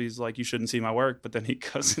philosophy is like, you shouldn't see my work, but then he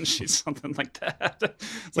goes and shoots something like that.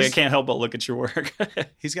 It's like, I can't help but look at your work.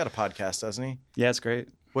 He's got a podcast, doesn't he? Yeah, it's great.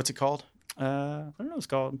 What's it called? I don't know. It's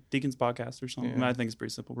called Deacon's Podcast or something. Yeah. I think it's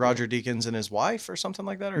pretty simple. Roger Deakins and his wife or something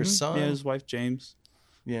like that, or his son? Yeah, his wife, James.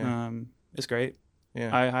 Yeah. It's great.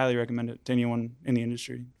 Yeah. I highly recommend it to anyone in the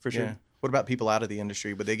industry, for sure. Yeah. What about people out of the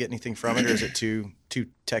industry? Would they get anything from it, or is it too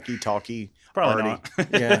techie, talky? Probably not.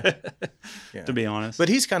 Yeah. To be honest. But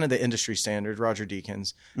he's kind of the industry standard, Roger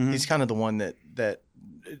Deakins. Mm-hmm. He's kind of the one that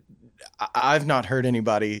I've not heard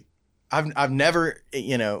anybody. I've never,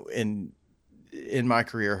 in my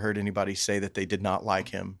career, heard anybody say that they did not like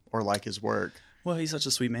him or like his work. Well, he's such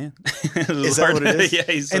a sweet man. Is that what it is? Yeah,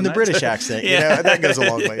 he's so and the nice. British accent, that goes a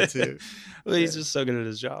long way too. Well, he's just so good at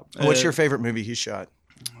his job. What's your favorite movie he shot?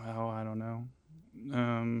 Oh, I don't know.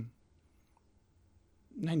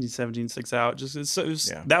 1917 sticks out.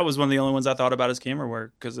 That was one of the only ones I thought about his camera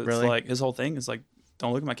work because it's like his whole thing is like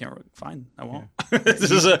don't look at my camera. Fine, I won't.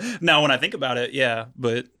 Yeah. Now, when I think about it, yeah,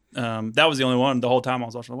 but that was the only one. The whole time I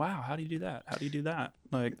was watching, wow, how do you do that? How do you do that?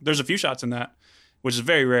 Like, there's a few shots in that, which is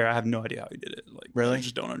very rare. I have no idea how he did it. Like, really? I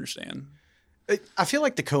just don't understand. I feel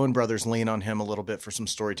like the Coen brothers lean on him a little bit for some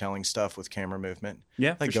storytelling stuff with camera movement.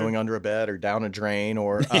 Yeah, like going under a bed or down a drain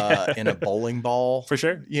or in a bowling ball. For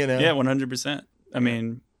sure. You know? Yeah, 100%. I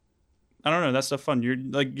mean, I don't know. That's stuff fun.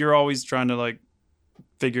 You're always trying to like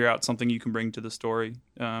figure out something you can bring to the story.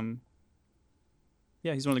 Yeah,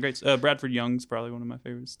 he's one of the greats. Bradford Young's probably one of my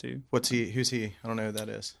favorites too. Who's he? I don't know who that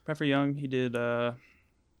is. Bradford Young. He did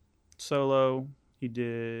Solo. He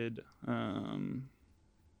did.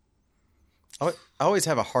 I always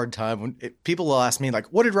have a hard time when people will ask me, like,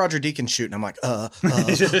 what did Roger Deakins shoot? And I'm like, Yeah.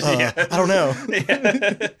 I don't know.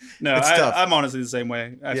 Yeah. No, I'm honestly the same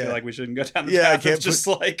way. I feel like we shouldn't go down the path of just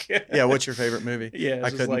like... Yeah, what's your favorite movie? Yeah,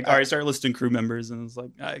 it's just like, all right, start listing crew members, and it's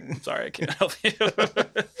like, I'm sorry, I can't help you.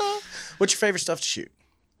 What's your favorite stuff to shoot?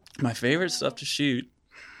 My favorite stuff to shoot?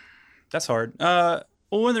 That's hard. Well,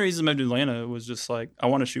 one of the reasons I moved to Atlanta was just like, I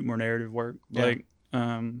want to shoot more narrative work. Yeah. Like,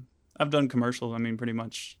 I've done commercials, I mean, pretty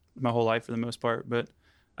much my whole life for the most part, but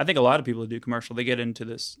I think a lot of people who do commercial, they get into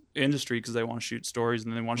this industry because they want to shoot stories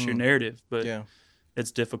and they want to shoot narrative, but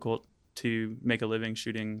it's difficult to make a living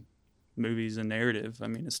shooting movies and narrative. I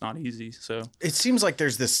mean, it's not easy. So it seems like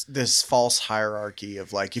there's this false hierarchy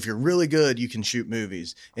of like, if you're really good, you can shoot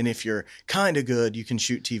movies, and if you're kind of good, you can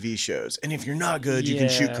shoot TV shows, and if you're not good, you can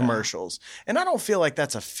shoot commercials. And I don't feel like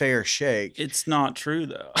that's a fair shake. It's not true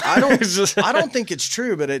though. I don't think it's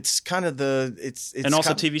true, but it's kind of it's and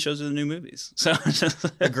also TV shows are the new movies. So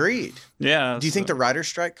agreed. Yeah. Do you think the writer's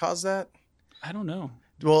strike caused that? I don't know.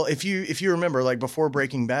 Well, if you remember, like before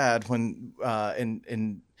Breaking Bad, when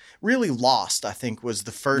and really Lost, I think, was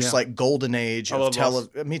the first like golden age of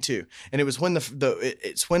television. Me too. And it was when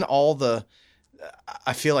it's when all the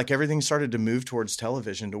I feel like everything started to move towards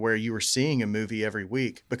television, to where you were seeing a movie every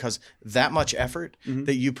week, because that much effort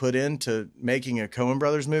that you put into making a Coen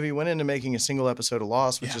Brothers movie went into making a single episode of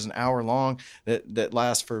Lost, which is an hour long, that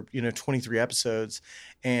lasts for 23 episodes,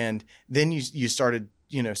 and then you started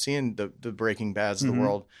seeing the Breaking Bads of the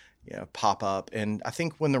world pop up. And I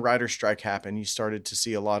think when the writer's strike happened, you started to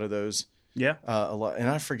see a lot of those. Yeah. A lot. And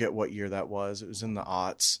I forget what year that was. It was in the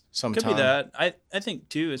aughts sometime. Could be that. I think,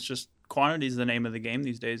 too, it's just quantity is the name of the game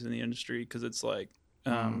these days in the industry, because it's like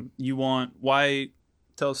why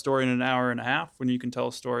tell a story in an hour and a half when you can tell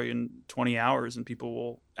a story in 20 hours and people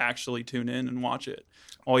will actually tune in and watch it.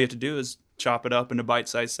 All you have to do is chop it up into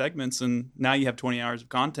bite-sized segments, and now you have 20 hours of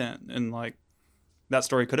content. And, like, that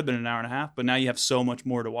story could have been an hour and a half, but now you have so much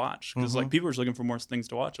more to watch, because like people are just looking for more things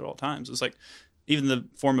to watch at all times. It's like even the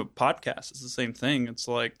form of podcast is the same thing. It's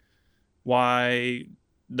like, why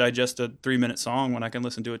digest a 3-minute song when I can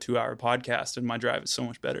listen to a 2-hour podcast, and my drive is so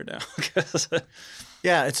much better now.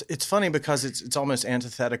 Yeah, it's funny because it's almost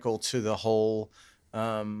antithetical to the whole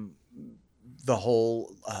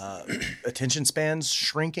attention spans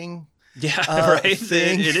shrinking. Yeah, right.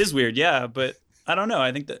 Thing. It is weird. Yeah, but I don't know.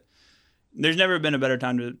 I think that there's never been a better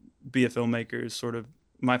time to be a filmmaker is sort of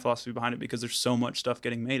my philosophy behind it, because there's so much stuff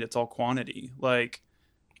getting made. It's all quantity. Like,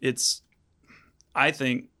 I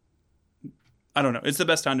don't know. It's the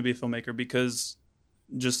best time to be a filmmaker, because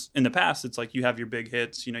just in the past, it's like you have your big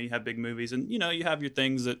hits, you have big movies, and, you have your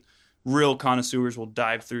things that real connoisseurs will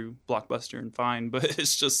dive through Blockbuster and find, but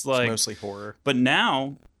it's just like... It's mostly horror. But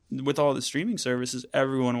now, with all the streaming services,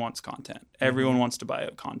 everyone wants content. Everyone wants to buy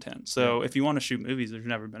up content. So if you want to shoot movies, there's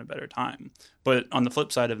never been a better time. But on the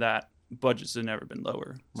flip side of that, budgets have never been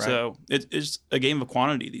lower. Right. So it's a game of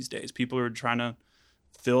quantity these days. People are trying to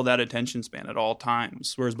fill that attention span at all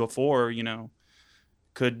times. Whereas before,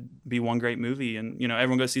 could be one great movie, and,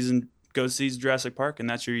 everyone goes sees Jurassic Park, and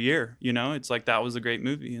that's your year. It's like, that was a great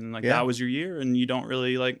movie, and that was your year, and you don't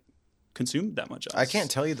really consume that much else. I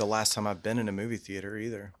can't tell you the last time I've been in a movie theater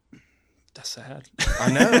either. That's sad. I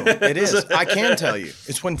know, it is. I can tell you.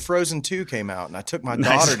 It's when Frozen 2 came out, and I took my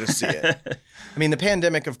daughter to see it. I mean, the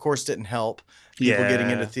pandemic, of course, didn't help people getting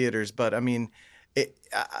into theaters, but I mean,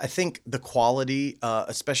 I think the quality,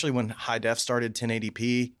 especially when high def started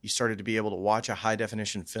 1080p, you started to be able to watch a high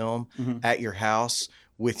definition film at your house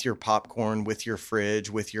with your popcorn, with your fridge,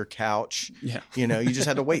 with your couch. Yeah. You just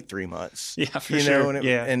had to wait 3 months. Yeah, for sure.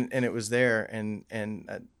 And it was there. And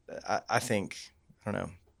I think, I don't know,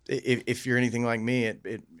 if you're anything like me,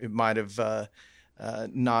 it might have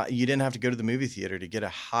not, you didn't have to go to the movie theater to get a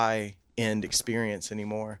high end experience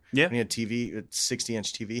anymore. Yeah. You had TV,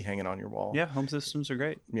 60-inch TV hanging on your wall. Yeah, home systems are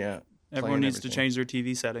great. Yeah. Everyone needs to everything. change their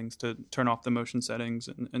TV settings to turn off the motion settings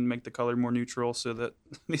and make the color more neutral so that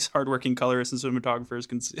these hardworking colorists and cinematographers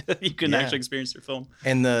can see, you can Yeah. actually experience their film.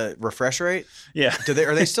 And the refresh rate? Yeah.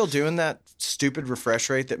 Are they still doing that stupid refresh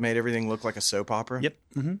rate that made everything look like a soap opera? Yep.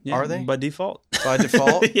 Mm-hmm. Yeah. Are they? By default. By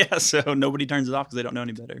default? Yeah. So nobody turns it off because they don't know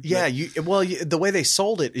any better. Yeah, But- the way they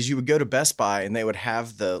sold it is you would go to Best Buy and they would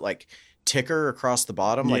have the like ticker across the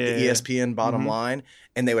bottom, like the Yeah. ESPN bottom Mhm. line,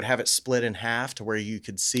 and they would have it split in half to where you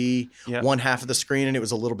could see Yep. one half of the screen and it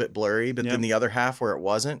was a little bit blurry, but then Yep. the other half where it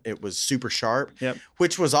wasn't, it was super sharp, Yep.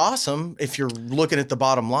 which was awesome if you're looking at the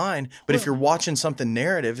bottom line. But if you're watching something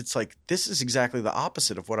narrative, it's like, this is exactly the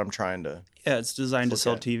opposite of what I'm trying to. Yeah, it's designed to Look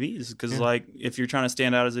sell at. TVs because, Yeah. like, if you're trying to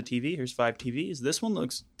stand out as a TV, here's 5 TVs. This one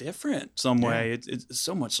looks different some way. It's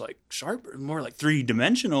so much like sharper, more like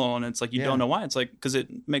 3-dimensional, and it's like you Yeah. don't know why. It's like because it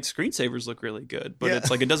makes screensavers look really good, but Yeah. it's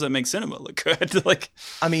like it doesn't make cinema look good. Like,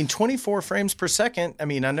 I mean, 24 frames per second. I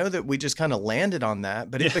mean, I know that we just kind of landed on that,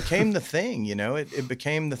 but it Yeah. became the thing, you know, it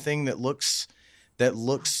became the thing that looks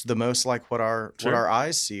the most like what our Sure.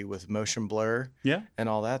 eyes see with motion blur yeah, and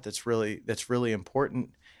all that. That's really important.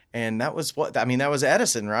 And that was that was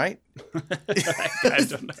Edison, right? I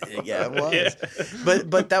don't know. Yeah, it was. Yeah.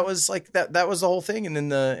 But that was like that was the whole thing. And then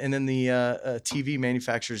the TV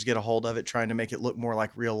manufacturers get a hold of it, trying to make it look more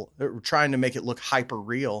like real, trying to make it look hyper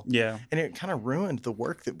real. Yeah. And it kind of ruined the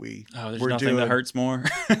work that Oh, there's we're nothing doing. that hurts more.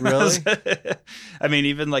 Really? I mean,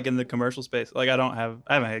 even like in the commercial space, like I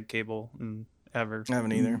haven't had cable ever. I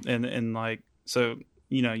haven't either. And like, so,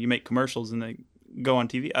 you know, you make commercials and they go on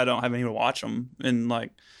TV. I don't have anyone to watch them. And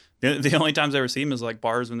like, the only times I ever see them is like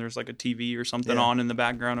bars when there's like a TV or something Yeah. on in the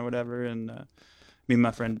background or whatever. And me and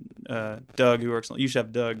my friend Doug, who works, you should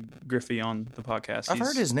have Doug Griffey on the podcast. I've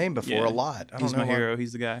heard his name before yeah, a lot. I don't He's know my why. hero.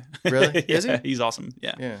 He's the guy. Really? Is he? Yeah, he's awesome.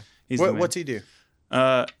 Yeah. Yeah. He's the man. What's he do?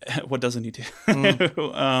 What doesn't he do?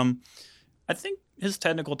 I think his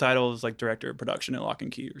technical title is like director of production at Lock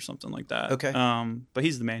and Key or something like that. Okay. But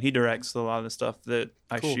he's the man. He directs a lot of the stuff that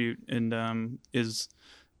I Cool. shoot, and is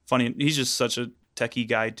funny. He's just such a techie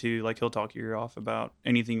guy too. Like he'll talk your ear off about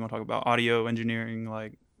anything you want to talk about, audio engineering,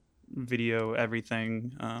 like video,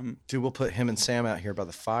 everything. Dude, we'll put him and Sam out here by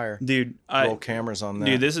the fire. Dude, Roll cameras on that.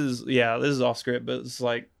 Dude, this is off script, but it's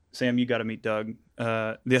like, Sam, you got to meet Doug.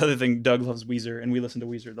 The other thing, Doug loves Weezer, and we listened to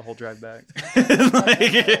Weezer the whole drive back.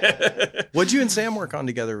 What'd you and Sam work on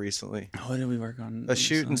together recently? What did we work on? A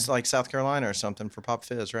shoot in like South Carolina or something for Pop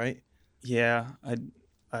Fizz, right? Yeah,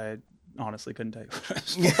 I honestly couldn't tell you what it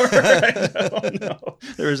was for. I don't know.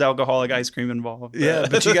 There was alcoholic ice cream involved. Yeah,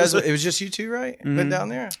 but you guys, it was just you two, right? Mhm. Went down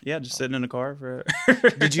there. Yeah, just sitting in a car for.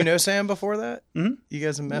 Did you know Sam before that? Mhm. You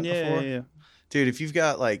guys have met Yeah, before? yeah. Dude, if you've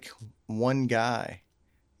got like one guy,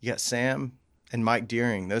 you got Sam and Mike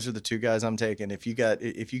Deering. Those are the two guys I'm taking. If you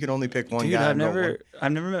could only pick one Dude, guy, I've I'm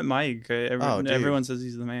going never met Mike. Oh, dude. Everyone says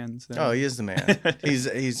he's the man. So. Oh, he is the man.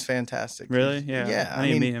 He's fantastic. Really? Yeah. Yeah. I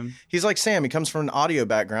need to meet him. He's like Sam. He comes from an audio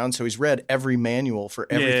background, so he's read every manual for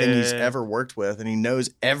everything he's Yeah. ever worked with, and he knows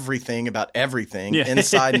everything about everything Yeah.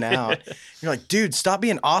 inside and out. You're like, dude, stop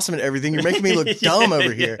being awesome at everything. You're making me look dumb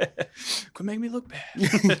over here. Yeah. Quit making me look bad.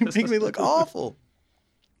 You're making me look awful.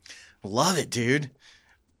 Love it, dude.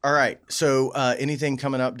 All right. So, anything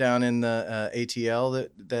coming up down in the ATL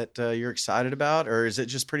that you're excited about, or is it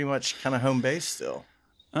just pretty much kind of home base still?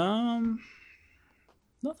 Nothing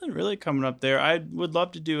really coming up there. I would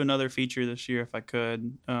love to do another feature this year if I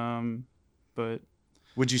could. But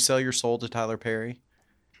Would you sell your soul to Tyler Perry?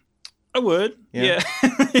 I would. Yeah.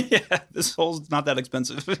 Yeah. Yeah. This hole's not that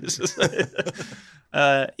expensive. It's just-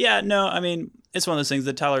 yeah, no, I mean, it's one of those things,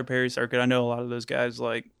 the Tyler Perry circuit. I know a lot of those guys,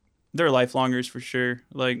 like, they're lifelongers for sure.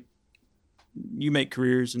 Like, you make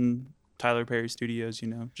careers in Tyler Perry studios, you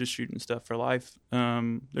know, just shooting stuff for life.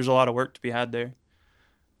 There's a lot of work to be had there.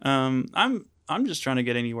 I'm just trying to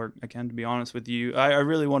get any work I can, to be honest with you. I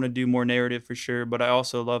really want to do more narrative for sure, but I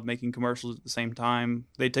also love making commercials at the same time.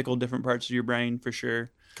 They tickle different parts of your brain for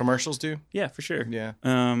sure. Commercials do? Yeah, for sure. Yeah.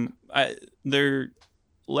 They're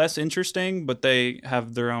less interesting, but they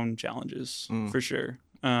have their own challenges for sure.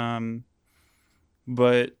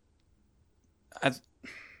 But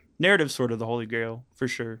narrative's sort of the holy grail for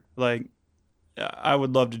sure. Like, I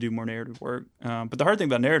would love to do more narrative work. But the hard thing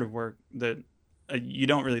about narrative work that you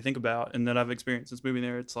don't really think about, and that I've experienced since moving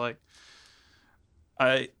there, it's like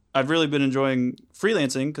I've really been enjoying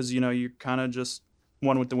freelancing because, you know, you're kind of just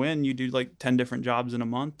one with the wind. You do like 10 different jobs in a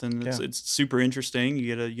month, and it's super interesting. You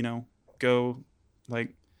get to, you know, go, like,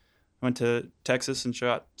 I went to Texas and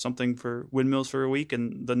shot something for Windmills for a week,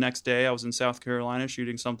 and the next day I was in South Carolina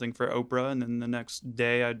shooting something for Oprah, and then the next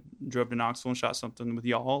day I drove to Knoxville and shot something with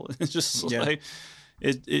y'all. It's just like,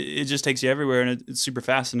 it just takes you everywhere, and it's super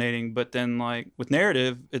fascinating. But then like with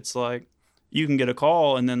narrative, it's like you can get a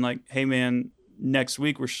call and then like, hey man, next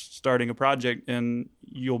week we're starting a project and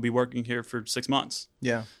you'll be working here for 6 months.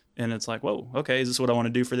 Yeah. And it's like, whoa, okay, is this what I want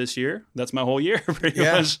to do for this year? That's my whole year, pretty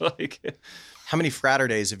Yeah. much. Like, How many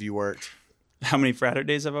Fraturdays have you worked? how many Friday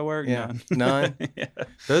days have I worked? Yeah. None. None? Yeah.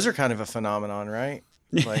 Those are kind of a phenomenon, right?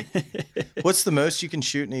 Like, what's the most you can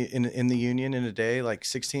shoot in the union in a day? Like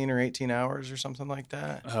 16 or 18 hours or something like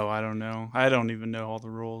that? Oh, I don't know. I don't even know all the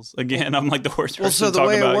rules. Again, I'm like the worst person Well, so to the talk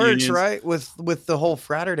way it about works, unions. right, with the whole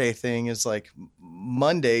Fraturday thing is like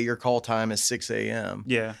Monday your call time is 6 a.m.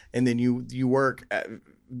 Yeah. and then you work.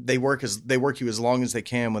 They work you as long as they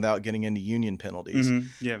can without getting into union penalties,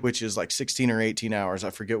 Yeah. which is like 16 or 18 hours. I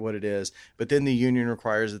forget what it is, but then the union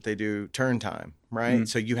requires that they do turn time, right?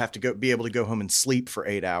 So you have to be able to go home and sleep for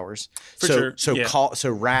 8 hours. For sure. So Yeah. so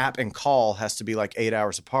wrap and call has to be like 8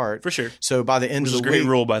 hours apart. For sure. So by the end Which of is the a great week,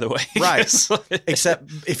 rule, by the way. right? Except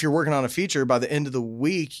if you're working on a feature, by the end of the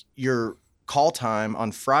week, your call time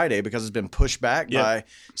on Friday, because it's been pushed back by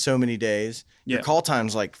so many days, your Yeah. call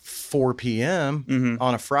time's like 4 p.m.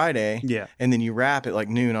 on a Friday. Yeah. And then you wrap at like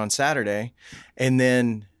noon on Saturday. And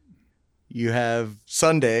then you have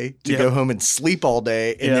Sunday to go home and sleep all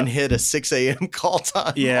day and then hit a 6 a.m. call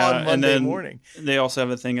time on Monday morning. They also have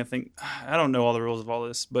a thing, I think, I don't know all the rules of all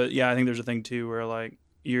this, but yeah, I think there's a thing too where like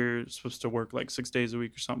you're supposed to work like 6 days a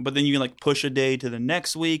week or something, but then you can like push a day to the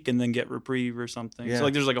next week and then get reprieve or something. Yeah. So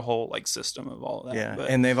like there's like a whole like system of all of that. Yeah.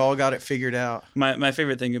 But And they've all got it figured out. my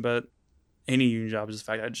favorite thing about any union job is the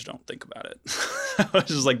fact I just don't think about it. It's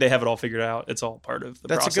just like they have it all figured out. It's all part of the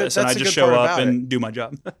process. And I just show up and do my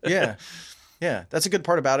job. Yeah. Yeah. That's a good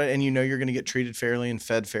part about it. And you know you're going to get treated fairly and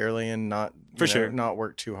fed fairly and not not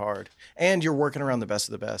work too hard. And you're working around the best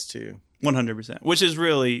of the best too. 100%. Which is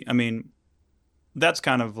really, I mean, that's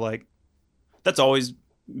kind of like, that's always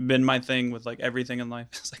been my thing with like everything in life.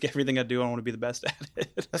 It's like everything I do, I want to be the best at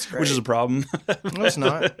it. That's great. Which is a problem. No, it's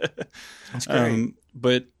not. That's great.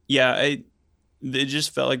 But yeah, it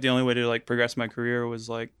just felt like the only way to like progress my career was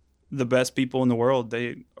like the best people in the world.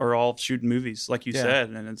 They are all shooting movies, like you said.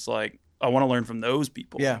 And it's like, I want to learn from those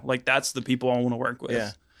people. Yeah. Like that's the people I want to work with.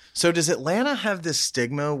 Yeah. So does Atlanta have this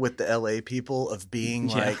stigma with the LA people of being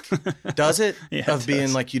like, does it? Yeah, of it being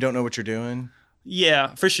does. like, you don't know what you're doing?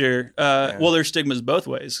 Yeah, for sure. Well, there's stigmas both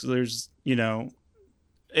ways. There's,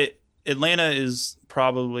 Atlanta is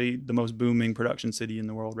probably the most booming production city in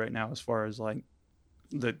the world right now as far as like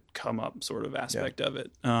the come up sort of aspect of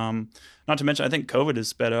it. Not to mention, I think COVID has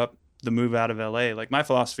sped up the move out of LA. Like my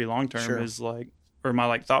philosophy long term is like, or my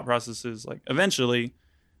like thought process is like eventually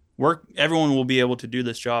everyone will be able to do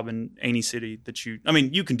this job in any city that you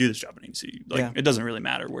can do this job in any city. Like it doesn't really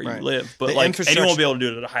matter where you live, but like anyone will be able to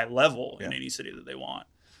do it at a high level in any city that they want.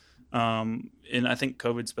 And I think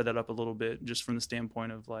COVID sped that up a little bit just from the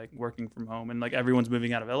standpoint of like working from home, and like everyone's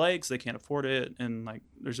moving out of LA because they can't afford it. And like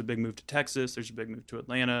there's a big move to Texas, there's a big move to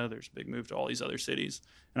Atlanta, there's a big move to all these other cities.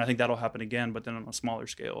 And I think that'll happen again, but then on a smaller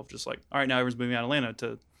scale of just like, all right, now everyone's moving out of Atlanta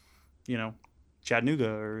to, Chattanooga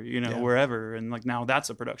or, wherever. And like now that's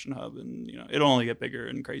a production hub, and, it'll only get bigger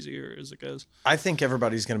and crazier as it goes. I think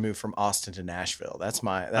everybody's going to move from Austin to Nashville. That's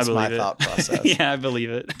my thought process. Yeah, I believe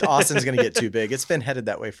it. Austin's going to get too big. It's been headed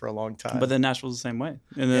that way for a long time. But then Nashville's the same way.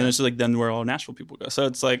 And then it's like, then where all Nashville people go. So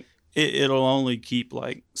it's like, it'll only keep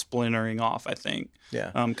like splintering off, I think.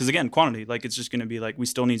 Yeah. Because again, quantity, like it's just going to be like, we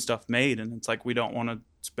still need stuff made. And it's like, we don't want to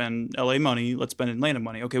spend LA money. Let's spend Atlanta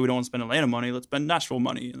money. Okay, we don't want to spend Atlanta money. Let's spend Nashville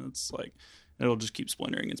money. And it's like, it'll just keep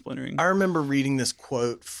splintering and splintering. I remember reading this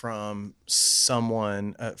quote from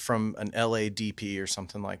someone from an LA DP or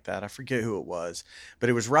something like that. I forget who it was, but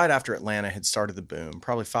it was right after Atlanta had started the boom,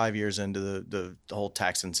 probably 5 years into the whole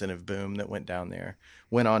tax incentive boom that went on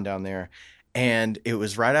down there. And it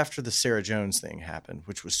was right after the Sarah Jones thing happened,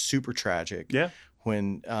 which was super tragic. Yeah.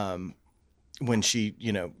 When she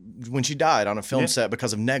died on a film set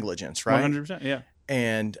because of negligence, right? 100%, yeah.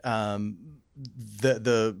 And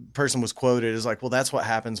the person was quoted as like, well, that's what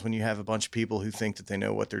happens when you have a bunch of people who think that they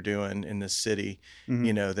know what they're doing in this city,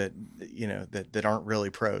 that aren't really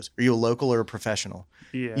pros. Are you a local or a professional?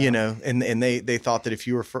 Yeah. And they thought that if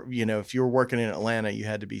you were working in Atlanta, you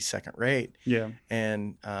had to be second rate. Yeah.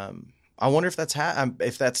 And I wonder if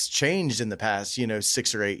that's changed in the past,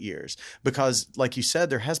 6 or 8 years, because like you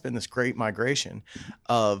said, there has been this great migration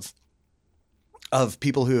of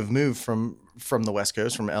people who have moved from the West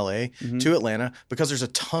Coast, from LA to Atlanta, because there's a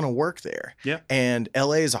ton of work there. Yeah. And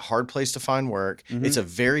LA is a hard place to find work. It's a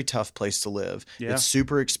very tough place to live. Yeah. It's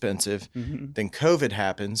super expensive. Then COVID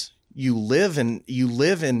happens. you live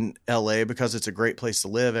in LA because it's a great place to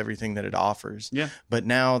live, everything that it offers. Yeah. But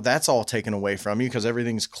now that's all taken away from you because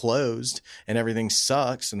everything's closed and everything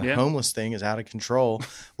sucks and the homeless thing is out of control.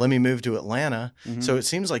 Let me move to Atlanta. Mm-hmm. So it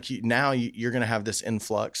seems like you're going to have this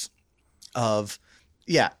influx of,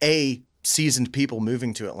 A, seasoned people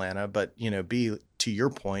moving to Atlanta, but, B, to your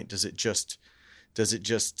point, does it just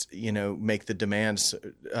make the demand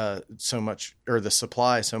so much, or the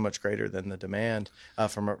supply so much greater than the demand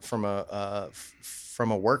from a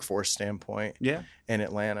workforce standpoint? Yeah. In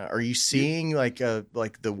Atlanta, are you seeing like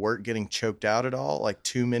the work getting choked out at all? Like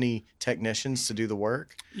too many technicians to do the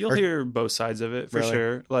work? You'll hear both sides of it for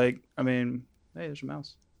sure. Like, I mean, hey, there's a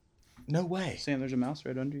mouse. No way, Sam. There's a mouse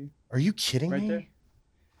right under you. Are you kidding me? Right there.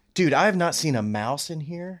 Dude, I have not seen a mouse in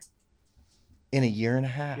here in a year and a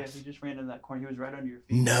half. Yeah, he just ran into that corner. He was right under your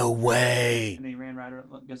feet. No way. And he ran right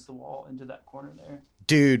against the wall into that corner there.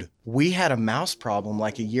 Dude, we had a mouse problem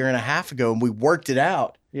like a year and a half ago, and we worked it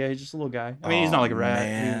out. Yeah, he's just a little guy. I mean, he's not like a rat.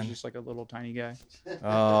 Man. He's just like a little tiny guy.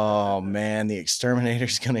 Oh, man, the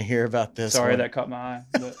exterminator's going to hear about this. Sorry, one. that caught my eye.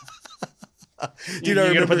 But Dude,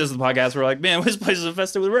 you're going to put this in the podcast. We're like, man, this place is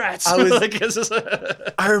infested with rats. I Like,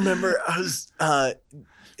 I was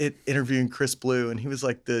interviewing Chris Blue, and he was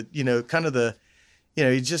like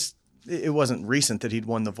it wasn't recent that he'd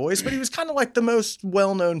won The Voice, but he was kind of like the most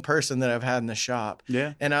well-known person that I've had in the shop.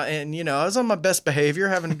 Yeah. And I was on my best behavior,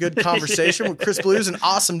 having a good conversation with Chris Blue. He's an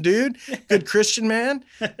awesome dude, good Christian man,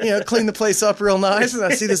 clean the place up real nice. And I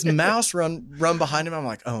see this mouse run behind him. I'm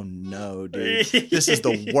like, oh no, dude, this is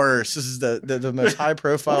the worst. This is the most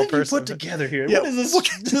high-profile person. What did you put together here? Yeah. What is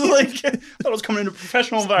this? Like, I thought I was coming into a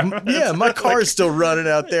professional environment. Yeah, my car's still running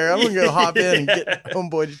out there. I'm going to go hop in and get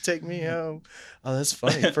homeboy to take me home. Oh, that's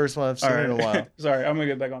funny. First one I've seen in a while. Sorry, I'm gonna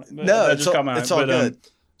get back on it. But No, that just caught my eye. it's all good.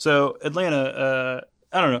 So Atlanta,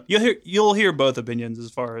 I don't know. You'll hear both opinions as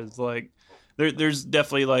far as like there's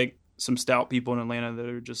definitely like some stout people in Atlanta that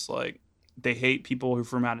are just like they hate people who are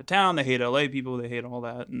from out of town. They hate LA people. They hate all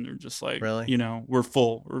that, and they're just like, really? We're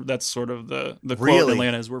full. That's sort of the quote really? in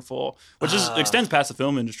Atlanta is we're full, which extends past the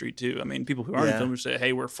film industry too. I mean, people who aren't in the film industry say,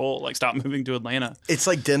 hey, we're full. Like, stop moving to Atlanta. It's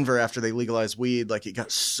like Denver after they legalized weed. Like it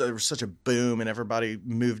got there was such a boom, and everybody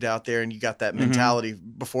moved out there, and you got that mentality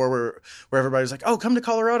before where everybody was like, oh, come to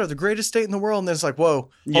Colorado, the greatest state in the world, and then it's like, whoa,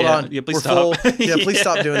 hold on, yeah, please we're stop. full. Yeah, please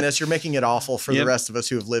stop doing this. You're making it awful for the rest of us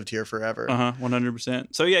who have lived here forever.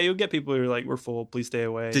 100%. So yeah, you'll get people who are like, we're full. Please stay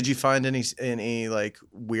away. Did you find any like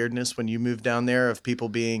weirdness when you moved down there of people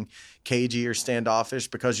being cagey or standoffish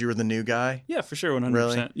because you were the new guy? Yeah, for sure, 100%.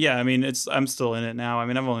 Really? Yeah, I mean, I'm still in it now. I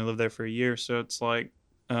mean, I've only lived there for a year, so it's like,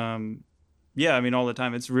 yeah, I mean, all the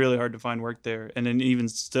time. It's really hard to find work there, and then even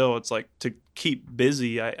still, it's like to keep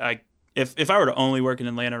busy. If I were to only work in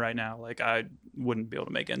Atlanta right now, like I wouldn't be able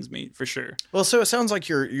to make ends meet for sure. Well, so it sounds like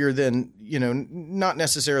you're then, not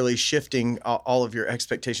necessarily shifting all of your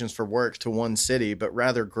expectations for work to one city, but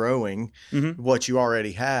rather growing what you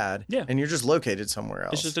already had. Yeah. And you're just located somewhere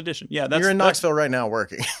else. It's just addition. Yeah. You're in Knoxville right now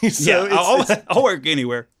working. So yeah. I'll work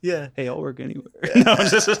anywhere. Yeah. Hey, I'll work anywhere. Yeah. No,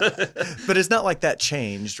 but it's not like that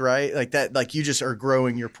changed, right? Like that, like you just are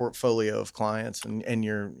growing your portfolio of clients and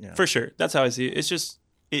you're, For sure. That's how I see it. It's just,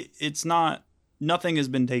 it's not, nothing has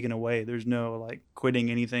been taken away. There's no like quitting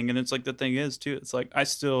anything. And it's like the thing is too, it's like I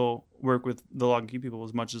still work with the Lock and Key people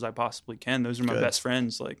as much as I possibly can. Those are my best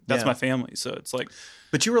friends. Like that's my family. So it's like.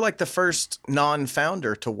 But you were like the first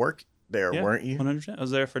non-founder to work there, weren't you? 100%. I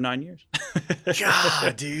was there for 9 years.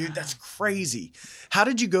 God, dude, that's crazy. How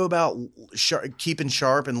did you go about keeping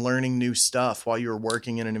sharp and learning new stuff while you were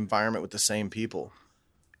working in an environment with the same people?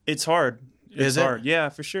 It's hard. It's hard. Yeah,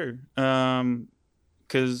 for sure.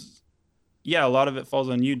 Because, a lot of it falls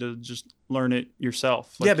on you to just learn it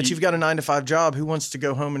yourself. Like but you've got a 9-to-5 job. Who wants to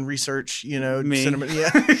go home and research, me. cinema? Yeah.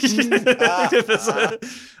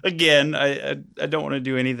 Again, I don't want to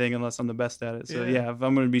do anything unless I'm the best at it. So, if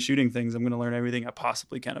I'm going to be shooting things, I'm going to learn everything I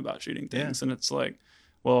possibly can about shooting things. And it's like,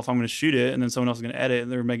 well, if I'm going to shoot it and then someone else is going to edit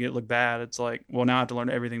and they're making it look bad, it's like, well, now I have to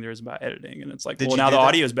learn everything there is about editing. And it's like, well, now the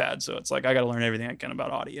audio is bad. So it's like, I got to learn everything I can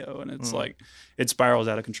about audio. And it's like, it spirals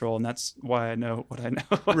out of control. And that's why I know what I know.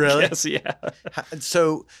 Really? Yes, yeah.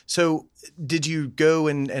 So did you go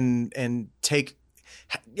and take,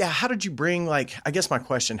 how did you bring, like, I guess my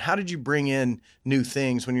question, how did you bring in new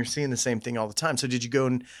things when you're seeing the same thing all the time? So did you go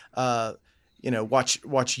and, watch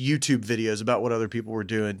YouTube videos about what other people were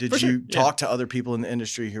doing? Did you talk to other people in the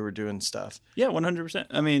industry who were doing stuff? Yeah, 100%.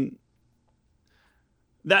 I mean,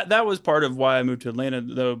 that was part of why I moved to Atlanta,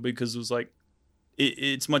 though, because it was like,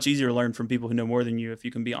 it's much easier to learn from people who know more than you if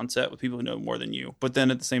you can be on set with people who know more than you. But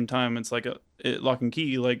then at the same time, it's like Lock and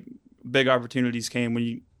Key, like big opportunities came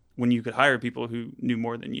when when you could hire people who knew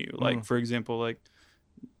more than you. Like, for example,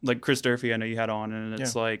 like Chris Durfee, I know you had on, and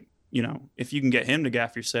it's like, you know, if you can get him to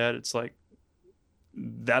gaff your set, it's like,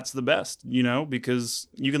 that's the best, you know, because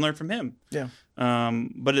you can learn from him. Yeah.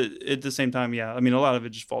 But at the same time, I mean, a lot of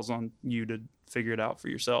it just falls on you to figure it out for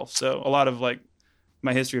yourself. So a lot of like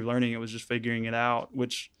my history of learning, it was just figuring it out,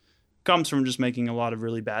 which comes from just making a lot of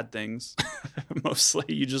really bad things.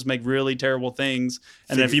 Mostly you just make really terrible things.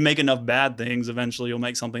 And then if you make enough bad things, eventually you'll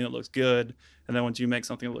make something that looks good. And then once you make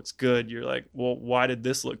something that looks good, you're like, well, why did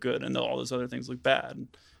this look good? And all those other things look bad.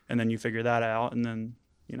 And then you figure that out. And then,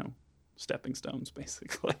 you know, stepping stones,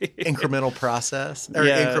 basically. Incremental process or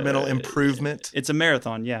incremental improvement. It's a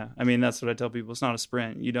marathon. Yeah. I mean, that's what I tell people. It's not a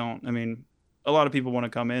sprint. You don't, I mean, a lot of people want to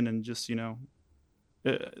come in and just, you know,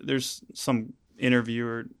 there's some interview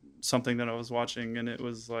or something that I was watching, and it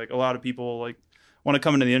was like a lot of people like want to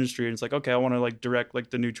come into the industry, and it's like, okay, I want to like direct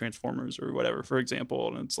like the new Transformers or whatever, for example.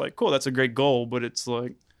 And it's like, cool, that's a great goal, but it's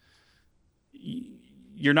like,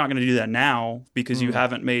 you're not going to do that now because you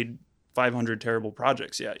haven't made 500 terrible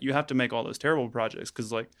projects yet. You have to make all those terrible projects,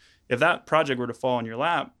 because like if that project were to fall in your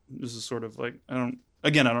lap, this is sort of like, I don't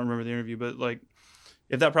remember the interview, but like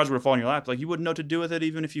if that project were to fall in your lap, like you wouldn't know what to do with it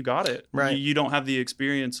even if you got it. Right. You don't have the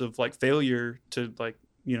experience of like failure to like,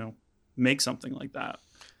 you know, make something like that.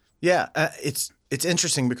 Yeah, it's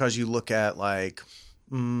interesting because you look at like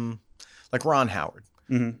Ron Howard,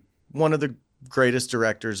 one of the greatest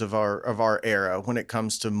directors of our era when it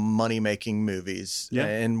comes to money making movies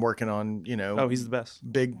and working on, you know, he's the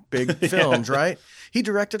best, big films, right? He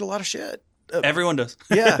directed a lot of shit. Everyone does.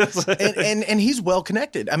 Yeah. and he's well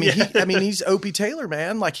connected. I mean, he's Opie Taylor,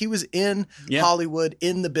 man. Like he was in Hollywood,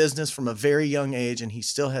 in the business from a very young age, and he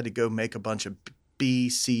still had to go make a bunch of B,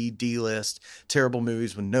 C, D list terrible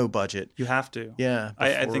movies with no budget. You have to. Yeah.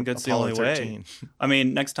 I think that's Apollo the only 13. Way. I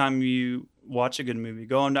mean, next time you watch a good movie,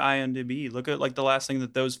 go onto IMDb, look at like the last thing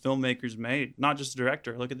that those filmmakers made, not just the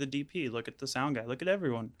director, look at the DP, look at the sound guy, look at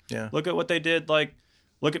everyone. Yeah. Look at what they did. Like,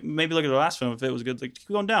 look at the last film. If it was good, like keep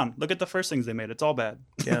going down. Look at the first things they made. It's all bad.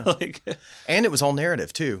 Yeah. And it was all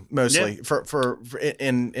narrative too, mostly for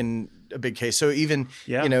in a big case. So even,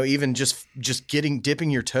 you know, even just dipping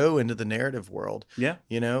your toe into the narrative world. Yeah.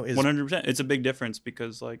 You know, is 100%. It's a big difference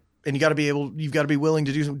because like, and you've got to be willing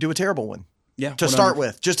to do a terrible one. Yeah. To 100%. Start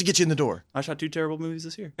with, just to get you in the door. I shot 2 terrible movies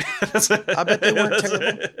this year. I bet they weren't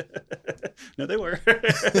terrible. No, they were.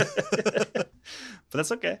 But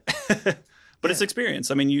that's okay. But it's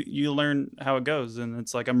experience. I mean, you learn how it goes, and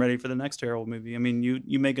it's like, I'm ready for the next terrible movie. I mean,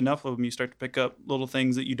 you make enough of them, you start to pick up little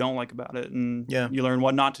things that you don't like about it, and you learn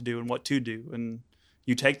what not to do and what to do, and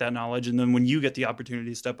you take that knowledge, and then when you get the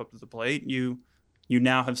opportunity to step up to the plate, you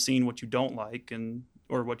now have seen what you don't like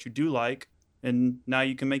or what you do like, and now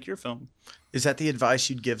you can make your film. Is that the advice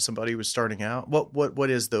you'd give somebody who's starting out?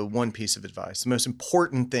 What is the one piece of advice, the most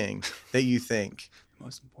important thing that you think?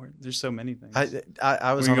 Most important. There's so many things.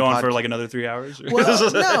 I was going for like another 3 hours.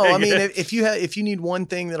 Well, no. I mean, if you need one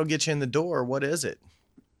thing that'll get you in the door, what is it?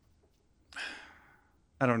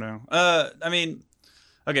 I don't know. I mean,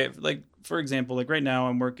 okay. Like for example, like right now,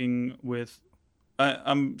 I'm working with.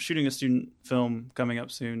 I'm shooting a student film coming up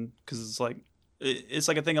soon because it's like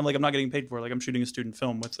a thing. I'm not getting paid for. Like I'm shooting a student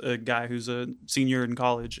film with a guy who's a senior in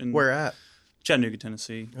college. And where at? Chattanooga,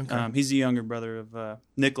 Tennessee. Okay. He's the younger brother of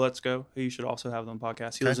Nick Let's Go, who you should also have on the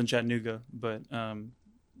podcast. He lives in Chattanooga, but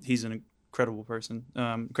he's an incredible person,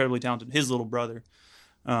 incredibly talented. His little brother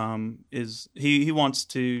is he wants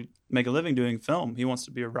to make a living doing film. He wants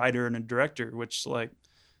to be a writer and a director, which like,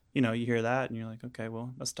 you know, you hear that and you're like, okay,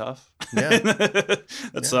 well, that's tough. Yeah.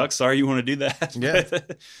 That sucks. Sorry you want to do that. Yeah.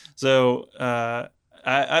 So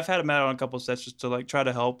I've had him out on a couple of sets just to like try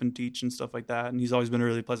to help and teach and stuff like that. And he's always been a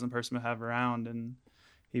really pleasant person to have around. And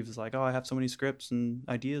he was like, oh, I have so many scripts and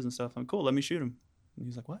ideas and stuff. I'm cool. Let me shoot them. And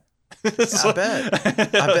he's like, what?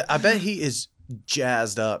 I bet he is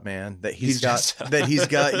jazzed up, man, that he's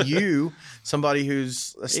got you, somebody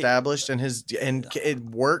who's established and it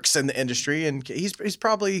works in the industry. And he's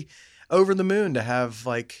probably over the moon to have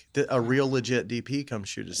like a real legit DP come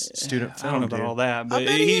shoot a student film. I don't know about all that, but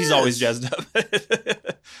he's always jazzed up.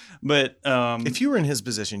 But if you were in his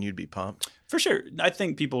position, you'd be pumped for sure. I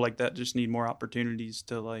think people like that just need more opportunities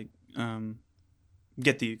to like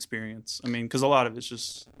get the experience. I mean, because a lot of it's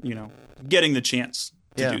just, you know, getting the chance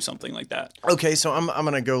to do something like that. Okay, so I'm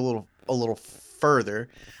gonna go a little further.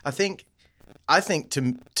 I think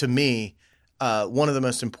to me, one of the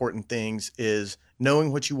most important things is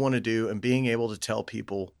knowing what you want to do and being able to tell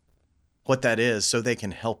people what that is so they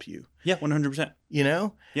can help you. Yeah, 100%. You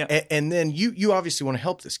know? Yeah. And then you obviously want to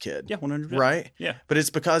help this kid. Yeah, 100%. Right? Yeah. But it's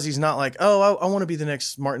because he's not like, oh, I want to be the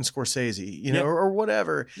next Martin Scorsese, you know, or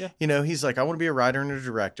whatever. Yeah. You know, he's like, I want to be a writer and a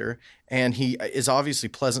director. And he is obviously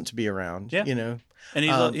pleasant to be around, you know. And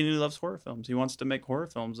he loves horror films. He wants to make horror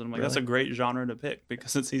films. And I'm like, that's a great genre to pick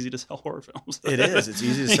because it's easy to sell horror films. It is. It's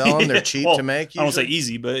easy to sell them. They're cheap to make. Usually. I don't say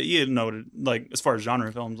easy, but you know, like as far as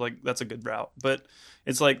genre films, like that's a good route. But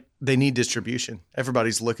it's like they need distribution.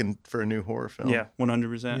 Everybody's looking for a new horror film. Yeah,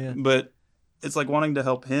 100%. Yeah. But it's like wanting to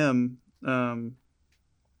help him. Sorry,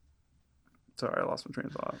 I lost my train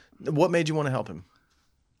of thought. What made you want to help him?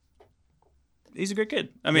 He's a great kid.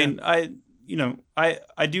 I mean, I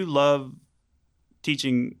do love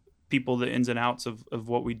teaching people the ins and outs of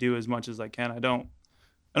what we do as much as I can. I don't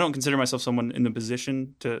consider myself someone in the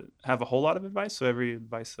position to have a whole lot of advice. So every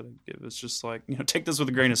advice that I give is just like, you know, take this with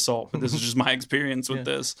a grain of salt. But this is just my experience with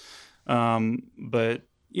this. But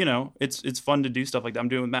you know, it's fun to do stuff like that. I'm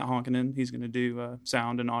doing with Matt Honkinen. He's going to do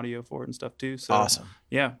sound and audio for it and stuff too. So awesome.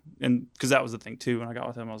 Yeah, and because that was the thing too. When I got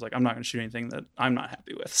with him, I was like, I'm not going to shoot anything that I'm not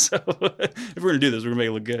happy with. So if we're going to do this, we're going to make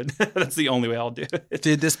it look good. That's the only way I'll do it.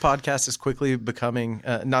 Dude, this podcast is quickly becoming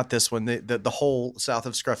not this one. The whole South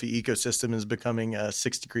of Scruffy ecosystem is becoming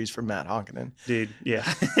 6 degrees from Matt Honkinen. Dude, yeah,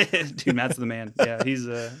 dude, Matt's the man. Yeah, he's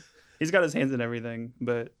got his hands in everything.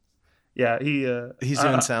 But yeah, he's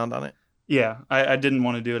doing sound on it. Yeah, I didn't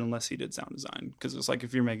want to do it unless he did sound design because it's like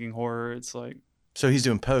if you're making horror, it's like. So he's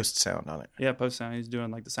doing post sound on it. Yeah, post sound. He's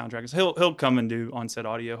doing like the soundtrack. He'll come and do on set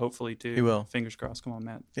audio, hopefully too. He will. Fingers crossed. Come on,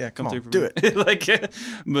 Matt. Yeah, come on, do it. Like,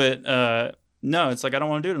 but no, it's like I don't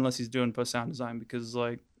want to do it unless he's doing post sound design because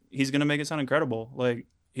like he's gonna make it sound incredible. Like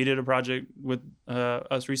he did a project with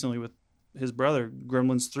us recently with his brother,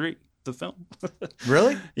 Gremlins 3, the film.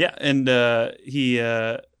 Really? Yeah, and he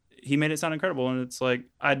made it sound incredible, and it's like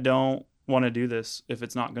I don't want to do this if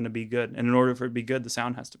it's not going to be good, and in order for it to be good, the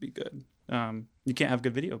sound has to be good. You can't have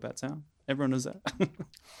good video bad sound. Everyone knows that.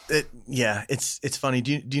 It's funny.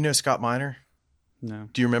 Do you know Scott Miner? No.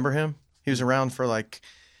 Do you remember him? He was around for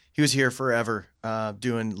he was here forever,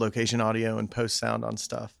 doing location audio and post sound on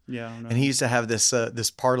stuff. Yeah, I don't know. And he used to have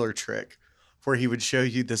this parlor trick where he would show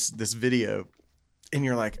you this video, and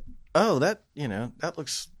you're like, oh, that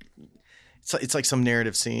looks. It's like some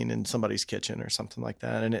narrative scene in somebody's kitchen or something like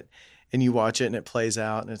that, and you watch it and it plays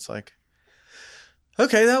out and it's like,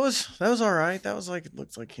 okay, that was all right. That was like, it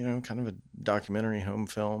looks like, you know, kind of a documentary home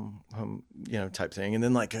film, type thing. And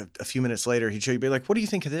then like a few minutes later, he'd show you, be like, what do you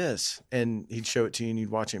think of this? And he'd show it to you and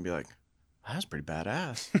you'd watch it and be like, that's pretty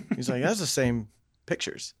badass. He's like, that's the same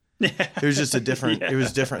pictures. Yeah. It was just it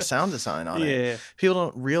was different sound design on it. Yeah. People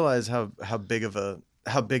don't realize how big of a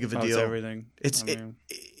deal. It's everything.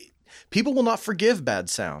 People will not forgive bad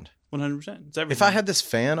sound. 100%. It's everything. If I had this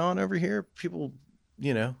fan on over here, people,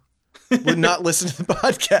 would not listen to the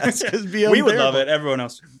podcast because we would love it. Everyone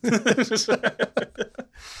else.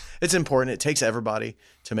 It's important. It takes everybody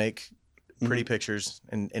to make pretty pictures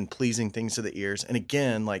and pleasing things to the ears. And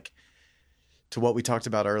again, like to what we talked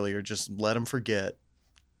about earlier, just let them forget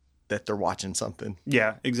that they're watching something.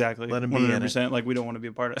 Yeah, exactly. Let them be 100%. in it. Like we don't want to be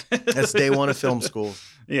a part of it. That's day one of film school.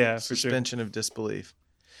 Yeah, for sure. Suspension of disbelief.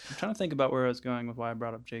 I'm trying to think about where I was going with why I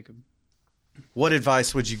brought up Jacob. What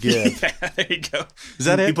advice would you give? Yeah, there you go. Is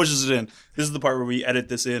that it? He pushes it in. This is the part where we edit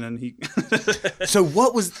this in, and he. So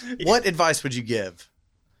what advice would you give?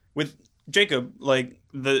 With Jacob, like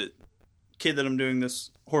the kid that I'm doing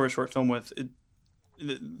this horror short film with,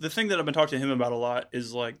 the thing that I've been talking to him about a lot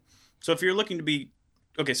is like, so if you're looking to be,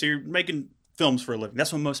 okay, so you're making films for a living.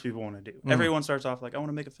 That's what most people want to do. Mm. Everyone starts off like, I want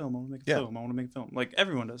to make a film. I want to make a film. I want to make a film. Like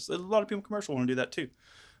everyone does. A lot of people in commercial want to do that too.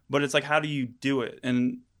 But it's like, how do you do it?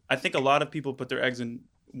 And I think a lot of people put their eggs in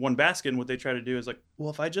one basket, and what they try to do is like, well,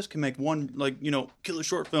 if I just can make one, like, killer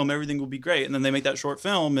short film, everything will be great. And then they make that short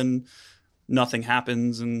film and nothing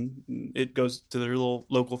happens, and it goes to their little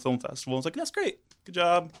local film festival. It's like, that's great. Good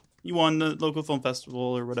job. You won the local film festival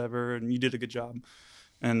or whatever, and you did a good job.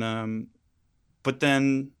 And, but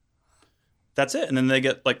then that's it. And then they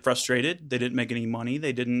get like frustrated. They didn't make any money.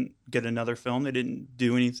 They didn't get another film. They didn't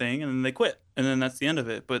do anything, and then they quit. And then that's the end of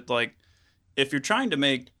it. But like, if you're trying to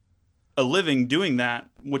make a living doing that,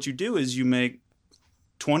 what you do is you make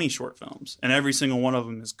 20 short films, and every single one of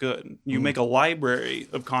them is good. You make a library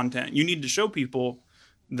of content. You need to show people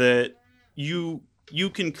that you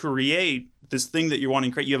can create this thing that you're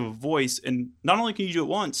wanting to create. You have a voice, and not only can you do it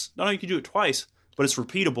once, not only can you do it twice, but it's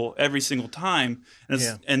repeatable every single time.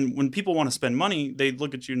 And when people want to spend money, they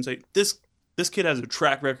look at you and say, this kid has a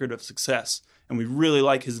track record of success. and we really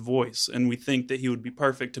like his voice, and we think that he would be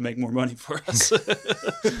perfect to make more money for us.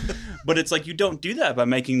 But it's like, you don't do that by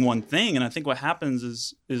making one thing. And I think what happens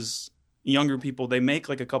is younger people, they make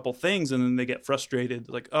like a couple things and then they get frustrated.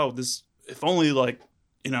 Like, oh, this, if only like,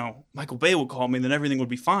 you know, Michael Bay would call me, then everything would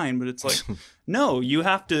be fine. But it's like, no, you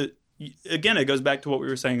have to, again, it goes back to what we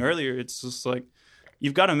were saying earlier. It's just like,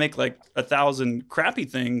 you've got to make like 1,000 crappy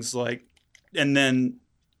things, like, and then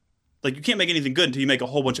like, you can't make anything good until you make a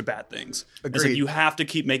whole bunch of bad things. Agreed. It's like, you have to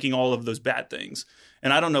keep making all of those bad things.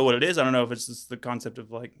 And I don't know what it is. I don't know if it's just the concept of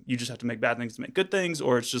like, you just have to make bad things to make good things,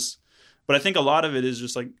 or it's just, but I think a lot of it is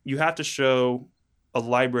just like, you have to show a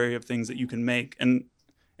library of things that you can make. And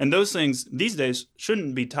those things these days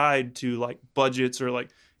shouldn't be tied to like budgets, or like,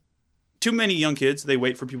 too many young kids, they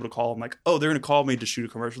wait for people to call them like, oh, they're going to call me to shoot a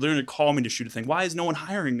commercial. They're going to call me to shoot a thing. Why is no one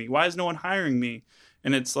hiring me? Why is no one hiring me?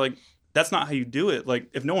 And it's like, that's not how you do it. Like,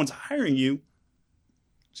 if no one's hiring you,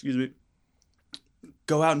 excuse me,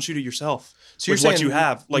 go out and shoot it yourself. So you're with saying what you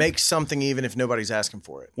have. Like, make something even if nobody's asking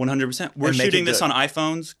for it. 100%. We're And make shooting it this good. on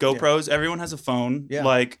iPhones, GoPros. Yeah. Everyone has a phone. Yeah.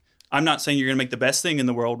 Like, I'm not saying you're going to make the best thing in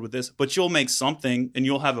the world with this, but you'll make something, and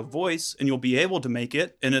you'll have a voice, and you'll be able to make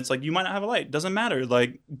it. And it's like, you might not have a light. Doesn't matter.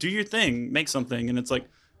 Like, do your thing. Make something. And it's like,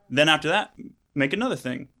 then after that, make another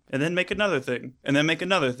thing. And then make another thing. And then make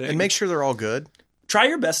another thing. And make sure they're all good. Try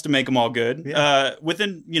your best to make them all good. Yeah.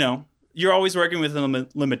 Within, you know, you're always working with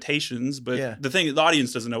limitations, but Yeah. the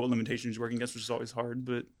audience doesn't know what limitations you're working against, which is always hard.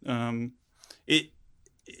 But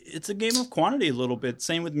it's a game of quantity a little bit.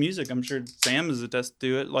 Same with music. I'm sure Sam is attest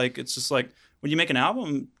to it. Like, it's just like, when you make an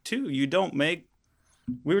album too, you don't make,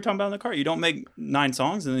 we were talking about in the car, you don't make 9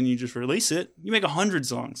 songs and then you just release it. You make 100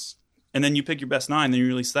 songs, and then you pick your best 9, then you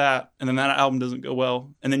release that, and then that album doesn't go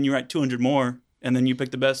well, and then you write 200 more, and then you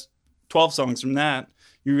pick the best 12 songs from that,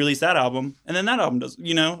 you release that album, and then that album does,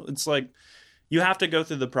 you know, it's like, you have to go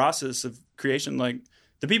through the process of creation. Like,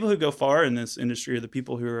 the people who go far in this industry are the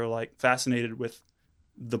people who are like fascinated with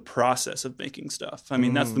the process of making stuff. I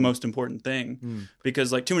mean, that's the most important thing,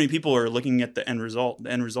 because like, too many people are looking at the end result.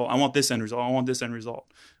 I want this end result. I want this end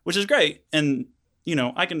result, which is great. And, you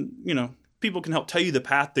know, people can help tell you the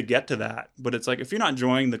path to get to that. But it's like, if you're not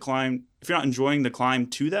enjoying the climb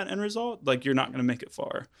to that end result, like, you're not going to make it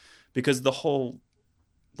far, because the whole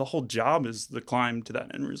job is the climb to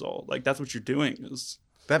that end result. Like, that's what you're doing.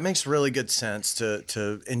 That makes really good sense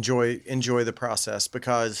to enjoy the process,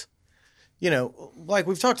 because, you know, like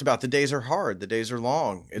we've talked about, the days are hard, the days are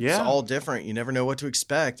long. It's all different. You never know what to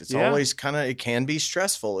expect. It's always it can be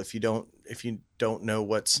stressful if you don't know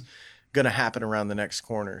what's going to happen around the next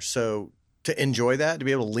corner. So to enjoy that, to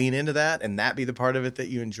be able to lean into that, and that be the part of it that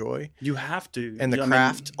you enjoy. You have to. And the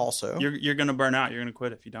craft also. You're going to burn out. You're going to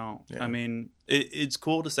quit if you don't. Yeah. I mean, it's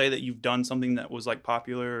cool to say that you've done something that was like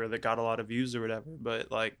popular or that got a lot of views or whatever, but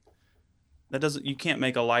like, you can't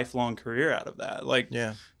make a lifelong career out of that. Like,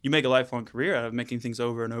 you make a lifelong career out of making things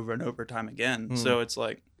over and over and over time again. So it's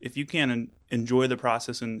like, if you can't enjoy the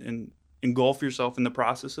process and engulf yourself in the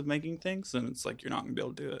process of making things, then it's like, you're not going to be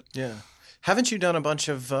able to do it. Yeah. Haven't you done a bunch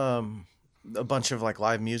of like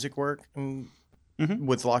live music work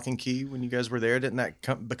with Lock and Key when you guys were there? Didn't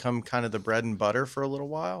that become kind of the bread and butter for a little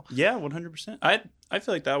while? Yeah, 100%. I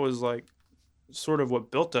feel like that was like sort of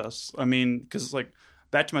what built us. I mean, because like,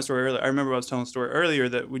 back to my story earlier, I remember I was telling a story earlier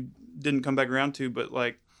that we didn't come back around to, but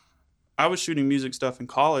like, I was shooting music stuff in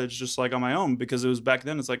college just like on my own, because it was back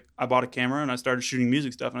then, it's like, I bought a camera and I started shooting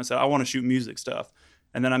music stuff, and I said, I want to shoot music stuff.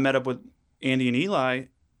 And then I met up with Andy and Eli,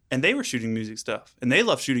 and they were shooting music stuff, and they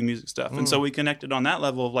loved shooting music stuff. And so we connected on that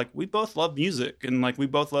level of like, we both love music, and like, we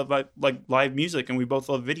both love like live music, and we both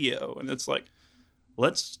love video. And it's like,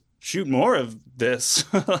 let's shoot more of this.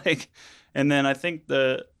 Like, and then I think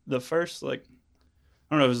the first, like,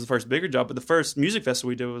 I don't know if it was the first bigger job, but the first music festival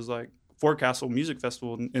we did was like Forecastle Music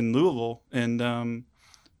Festival in Louisville. And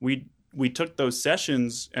we took those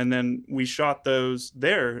sessions and then we shot those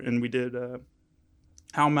there. And we did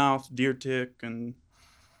Howlmouth, Deer Tick, and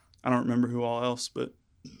I don't remember who all else, but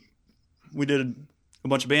we did a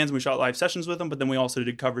bunch of bands and we shot live sessions with them. But then we also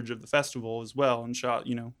did coverage of the festival as well and shot,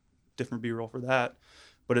 you know, different B-roll for that.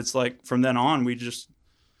 But it's like, from then on, we just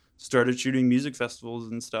started shooting music festivals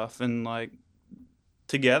and stuff. And like,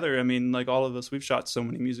 together, I mean, like, all of us, we've shot so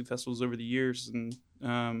many music festivals over the years, and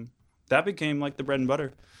that became like the bread and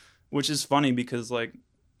butter, which is funny because like,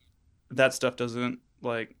 that stuff doesn't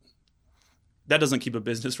keep a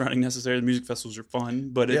business running necessarily. The music festivals are fun,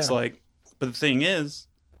 but it's like, but the thing is,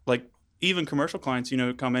 like, even commercial clients, you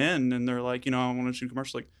know, come in and they're like, you know, I want to shoot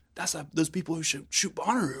commercials. Like, that's those people who shoot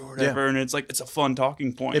Bonnaroo or whatever, and it's like, it's a fun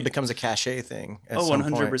talking point. It becomes a cachet thing. Oh,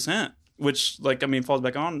 100%. Which, like, I mean, falls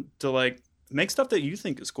back on to like, make stuff that you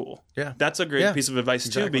think is cool. Yeah. That's a great piece of advice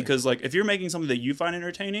too, exactly. because like if you're making something that you find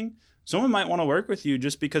entertaining, someone might want to work with you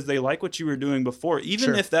just because they like what you were doing before, even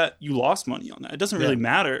Sure. if that you lost money on that. It doesn't really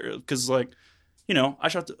matter, because like, you know, I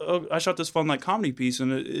shot this fun like comedy piece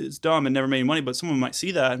and it's dumb and never made money, but someone might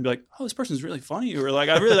see that and be like, oh, this person's really funny, or like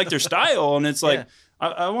I really like their style, and it's like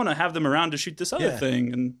I want to have them around to shoot this other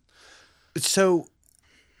thing. And so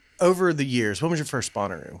over the years, when was your first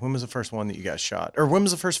Bonnaroo? When was the first one that you guys shot? Or when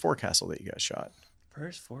was the first Forecastle that you guys shot?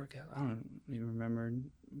 first forecast, I don't even remember,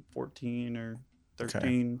 14 or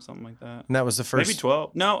 13, something like that. And that was the first? Maybe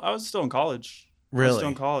 12. No, I was still in college. Really? I was still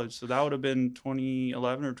in college, so that would have been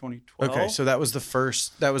 2011 or 2012. Okay, so that was the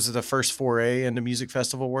first foray into music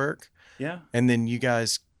festival work? Yeah. And then you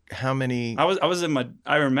guys, how many? I was in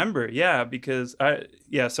I remember, because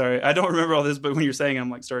sorry, I don't remember all this, but when you're saying, I'm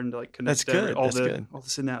like starting to like connect. That's good. All That's the good. all the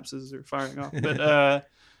synapses are firing off. But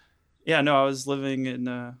I was living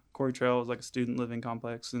in Corey Trail. It was like a student living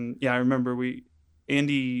complex, and I remember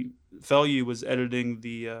Andy Fellew was editing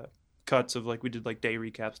the cuts of like, we did like day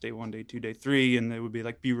recaps, day 1, day 2, day 3, and it would be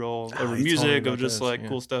like B-roll over music of just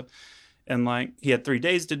cool stuff. And like he had 3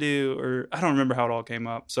 days to do, or I don't remember how it all came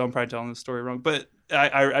up, so I'm probably telling the story wrong. But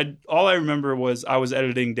I all I remember was I was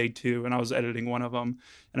editing day 2 and I was editing one of them,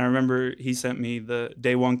 and I remember he sent me the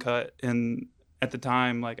day 1 cut, and at the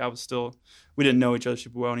time, like we didn't know each other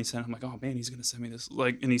super well, and I'm like, oh man, he's gonna send me this,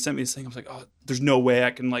 like, and he sent me this thing. I was like, oh, there's no way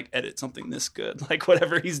I can like edit something this good. Like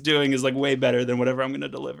whatever he's doing is like way better than whatever I'm gonna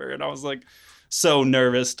deliver. And I was like so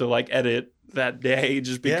nervous to like edit that day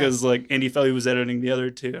just because like Andy Fellew was editing the other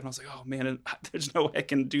 2, and I was like, oh man, there's no way I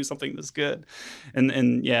can do something this good.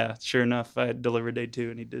 And sure enough, I delivered day 2,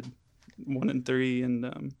 and he did 1 and 3,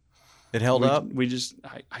 and it held up? We just,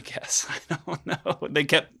 I guess, I don't know. They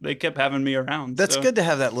kept having me around. That's good to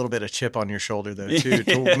have that little bit of chip on your shoulder, though, too,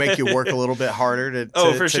 to make you work a little bit harder to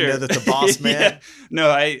know that the boss man. No,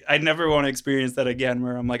 I never want to experience that again,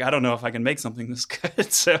 where I'm like, I don't know if I can make something this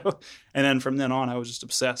good. So, and then from then on, I was just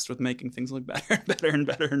obsessed with making things look better and better and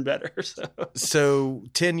better and better. So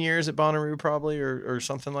 10 years at Bonnaroo probably, or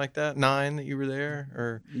something like that? 9 that you were there?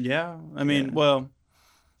 Or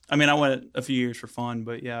I went a few years for fun,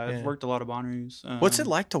 but I've worked a lot of Bonnaroos. What's it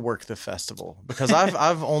like to work the festival? Because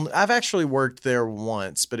I've actually worked there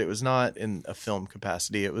once, but it was not in a film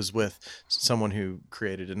capacity. It was with someone who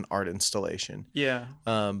created an art installation. Yeah.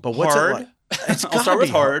 But what's hard? it like? It's I'll start with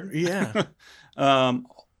hard. Yeah.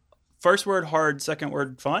 First word hard, second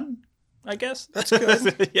word fun, I guess. That's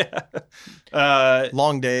good. Yeah.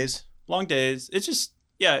 Long days. Long days. It's just,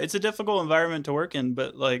 it's a difficult environment to work in,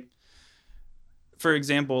 but like, for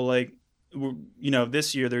example, like,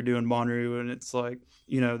 this year they're doing Bonnaroo, and it's like,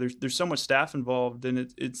 there's so much staff involved,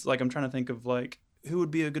 and it's like I'm trying to think of like who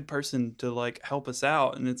would be a good person to like help us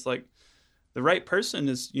out, and it's like the right person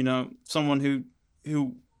is someone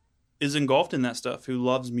who is engulfed in that stuff, who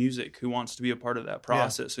loves music, who wants to be a part of that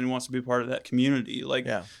process, and who wants to be a part of that community. Like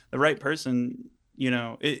the right person,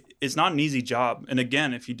 it's not an easy job, and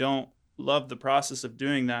again, if you don't love the process of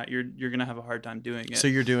doing that, you're gonna have a hard time doing it. So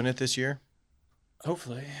you're doing it this year?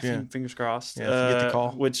 Hopefully, fingers crossed. Yeah, if you get the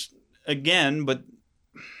call. Which, again, but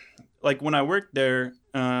like when I worked there,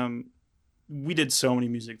 we did so many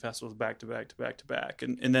music festivals back to back to back to back,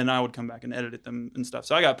 and then I would come back and edit them and stuff.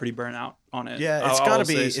 So I got pretty burnt out on it. Yeah, it's got to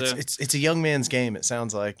be. It's a young man's game. It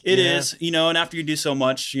sounds like it is. And after you do so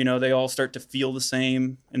much, they all start to feel the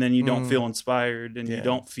same, and then you don't feel inspired, and you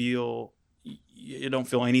don't feel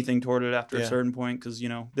anything toward it after a certain point, because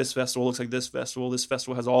this festival looks like this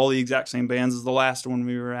festival has all the exact same bands as the last one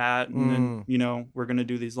we were at, and then we're going to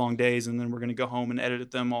do these long days, and then we're going to go home and edit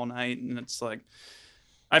them all night, and it's like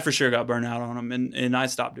I for sure got burned out on them, and I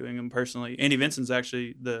stopped doing them personally. Andy Vincent's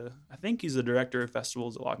actually I think he's the director of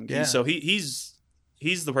festivals at Lock and Key, so he's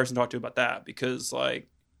the person to talk to about that, because like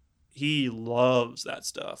he loves that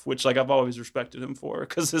stuff, which like I've always respected him for,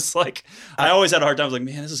 because it's like I always had a hard time. I was like,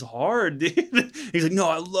 man, this is hard, dude. He's like, no,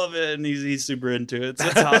 I love it, and he's super into it. So.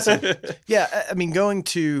 That's awesome. Yeah, I mean, going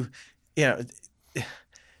to the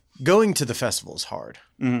festival is hard.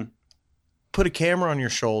 Mm-hmm. Put a camera on your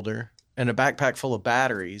shoulder and a backpack full of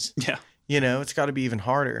batteries. Yeah, it's got to be even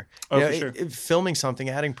harder. For sure. Filming something,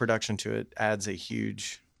 adding production to it adds a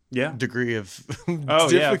huge degree of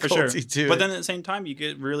difficulty to it. But then at the same time, you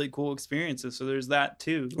get really cool experiences. So there's that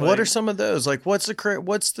too. Like, what are some of those? Like, what's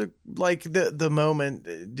the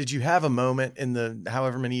moment? Did you have a moment in the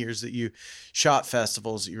however many years that you shot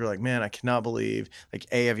festivals that you were like, man, I cannot believe, like,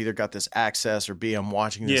 A, I've either got this access, or B, I'm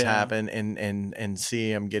watching this happen, and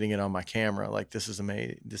C, I'm getting it on my camera. Like, this is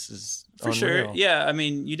amazing. This is for unreal. sure. Yeah, I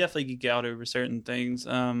mean, you definitely geek out over certain things.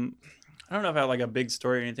 I don't know if I have like a big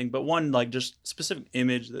story or anything, but one like just specific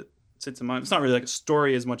image that sits in mind. It's not really like a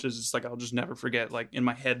story as much as it's like I'll just never forget, like in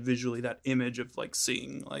my head visually, that image of like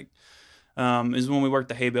seeing like is when we worked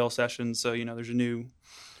the hay bale sessions. So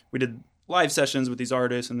we did live sessions with these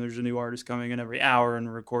artists, and there's a new artist coming in every hour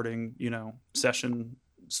and recording session.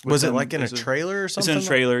 Was it like in a trailer or something? It's in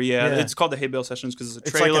a trailer, yeah. It's called the hay bale sessions because it's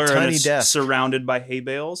a trailer, like a tiny and it's desk surrounded by hay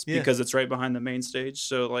bales because it's right behind the main stage.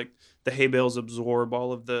 So like the hay bales absorb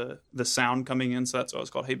all of the sound coming in. So that's why it's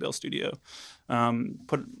called Hay Bale Studio.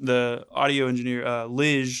 Put the audio engineer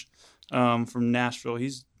Lige from Nashville.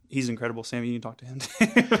 He's incredible. Sammy, you can talk to him.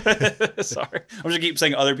 Sorry, I'm just keep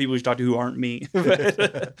saying other people you should talk to who aren't me.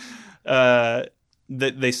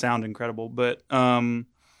 They sound incredible, but.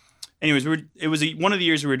 Anyways, it was one of the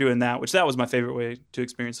years we were doing that, which that was my favorite way to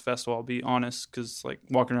experience the festival, I'll be honest, because like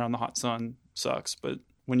walking around in the hot sun sucks. But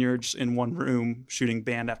when you're just in one room shooting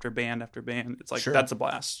band after band after band, it's like that's a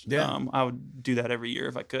blast. Yeah. I would do that every year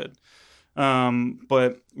if I could.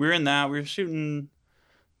 But we were in that. We were shooting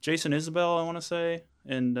Jason Isbell, I want to say,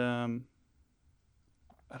 and I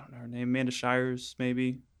don't know her name, Amanda Shires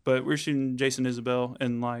maybe. But we were shooting Jason Isbell,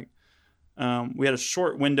 and like we had a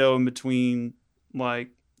short window in between like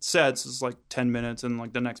sets. Is like 10 minutes and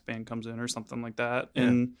like the next band comes in or something like that. Yeah.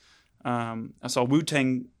 And I saw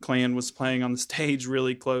Wu-Tang Clan was playing on the stage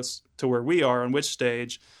really close to where we are on which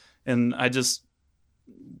stage, and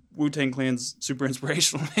Wu-Tang Clan's super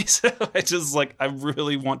inspirational to me. So I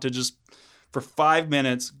really want to just for 5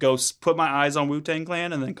 minutes go put my eyes on Wu-Tang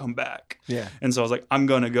Clan and then come back. Yeah. And so I was like, I'm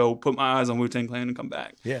gonna go put my eyes on Wu-Tang Clan and come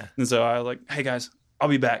back. Yeah. And so I was like, hey guys, I'll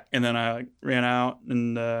be back. And then I like ran out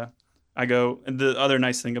and I go, and the other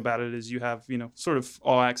nice thing about it is you have, sort of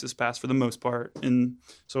all access pass for the most part. And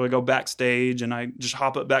so I go backstage and I just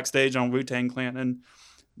hop up backstage on Wu-Tang Clan and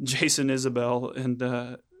Jason Isbell. And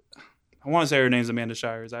I want to say her name's Amanda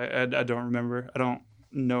Shires. I don't remember. I don't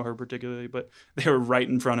know her particularly, but they were right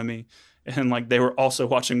in front of me. And like they were also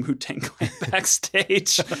watching Wu-Tang Clan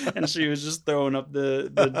backstage. And she was just throwing up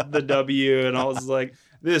the W. And I was like,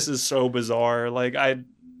 this is so bizarre. Like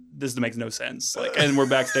this makes no sense. Like, and we're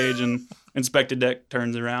backstage, and Inspector Deck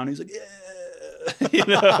turns around. He's like, yeah,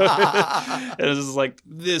 and it's just like,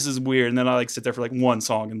 this is weird. And then I like sit there for like one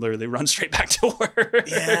song and literally run straight back to work.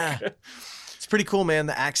 Yeah, it's pretty cool, man.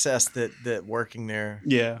 The access that working there.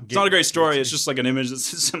 Yeah, it's not a great story. It's just like an image that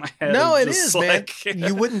sits in my head. No, it is, man.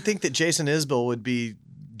 You wouldn't think that Jason Isbell would be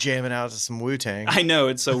jamming out to some Wu-Tang. I know,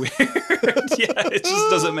 it's so weird. Yeah, it just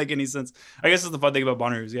doesn't make any sense. I guess that's the fun thing about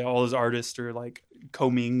Bonnaroo. Yeah, all those artists are like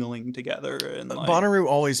commingling together, and like, Bonnaroo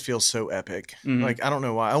always feels so epic. Mm-hmm. Like I don't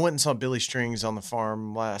know why. I went and saw Billy Strings on the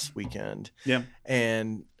Farm last weekend. Yeah,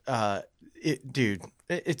 and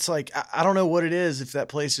it's like I don't know what it is, if that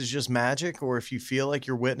place is just magic or if you feel like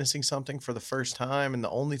you're witnessing something for the first time and the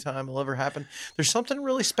only time it'll ever happen. There's something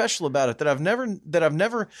really special about it that I've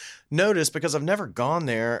never noticed because I've never gone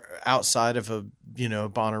there outside of a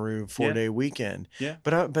Bonnaroo 4-day weekend. Yeah,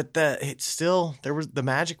 but that it's still the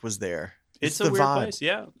magic was there. It's a weird place.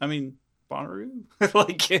 Yeah, I mean Bonnaroo,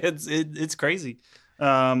 like it's crazy.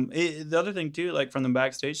 The other thing too, like from the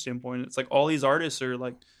backstage standpoint, it's like all these artists are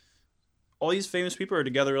like. All these famous people are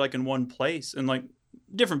together like in one place, and like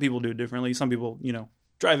different people do it differently. Some people,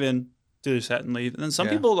 drive in, do their set and leave. And then some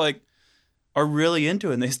people like are really into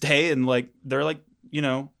it and they stay and like, they're like,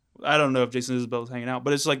 I don't know if Jason Isbell is hanging out,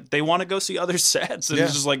 but it's like, they want to go see other sets. And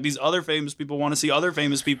it's just like these other famous people want to see other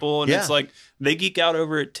famous people. And it's like, they geek out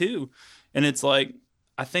over it too. And it's like,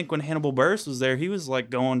 I think when Hannibal Buress was there, he was like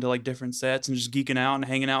going to like different sets and just geeking out and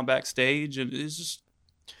hanging out backstage. And it's just,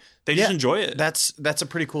 they just enjoy it. That's a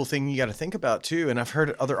pretty cool thing you got to think about too. And I've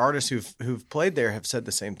heard other artists who've played there have said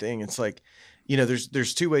the same thing. It's like,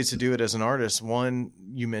 there's two ways to do it as an artist. One,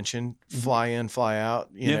 you mentioned fly in, fly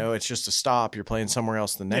out. It's just a stop. You're playing somewhere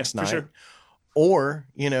else the next night. Sure. Or,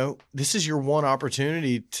 this is your one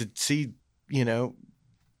opportunity to see,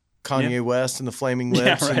 Kanye West and the Flaming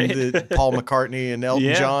Lips and the Paul McCartney and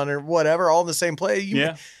Elton John or whatever, all in the same place.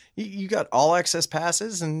 You got all access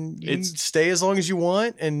passes and you can stay as long as you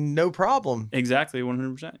want and no problem. Exactly.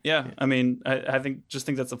 100%. Yeah. I mean, I think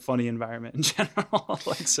that's a funny environment in general.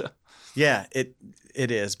 Like so. Yeah, it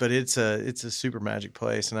is, but it's a super magic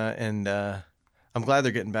place. And I'm glad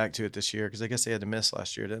they're getting back to it this year. Cause I guess they had to miss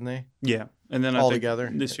last year, didn't they? Yeah. And then all I think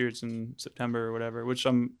together this year it's in September or whatever, which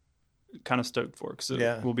I'm kind of stoked for. Cause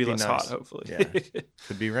it will be less hot, hopefully. Yeah.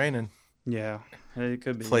 Could be raining. Yeah, it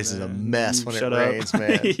could be. The place is a mess when it rains,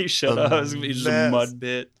 man. man. You shut up. It's going to be just a mud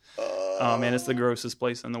pit. Oh, man, it's the grossest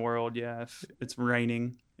place in the world. Yeah, if it's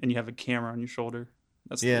raining and you have a camera on your shoulder.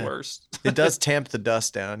 That's Yeah. the worst. It does tamp the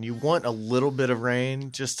dust down. You want a little bit of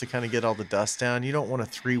rain just to kind of get all the dust down. You don't want a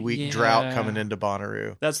 3-week drought Yeah. coming into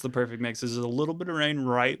Bonnaroo. That's the perfect mix. Is a little bit of rain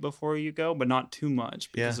right before you go, but not too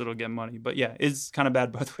much because Yeah. it'll get muddy. But yeah, it's kind of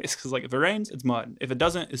bad both ways because like if it rains, it's mud. If it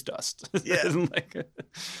doesn't, it's dust. Yeah. Like,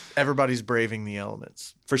 Everybody's braving the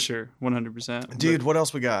elements. for sure, 100%. Dude, what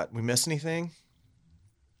else we got? We miss anything?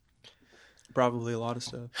 Probably a lot of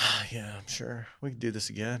stuff. Yeah, I'm sure. We could do this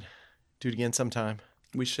again. Do it again sometime.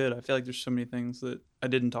 We should. I feel like there's so many things that I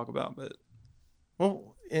didn't talk about, but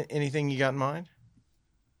Well, anything you got in mind?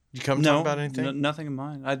 You come no, talk about anything? nothing in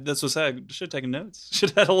mind. That's what I said. I should have taken notes. Should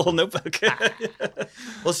have had a little notebook.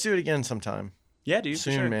 Let's do it again sometime. Yeah, dude.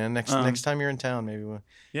 Soon, for sure. man. Next time you're in town, maybe we'll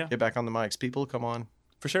Yeah. get back on the mics. People, come on.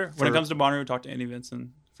 For sure. When it For- comes to Bonnaroo, talk to Andy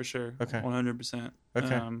Vinson. For sure. Okay. 100%.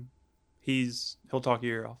 Okay. He'll talk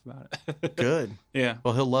your ear off about it. Good. Yeah.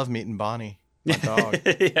 Well, he'll love meeting Bonnie, my dog.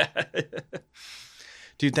 Yeah.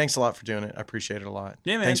 Dude, thanks a lot for doing it. I appreciate it a lot.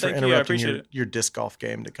 Yeah, man. Thanks for Thank you. I interrupting appreciate it. your disc golf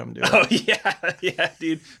game to come do it. Oh yeah,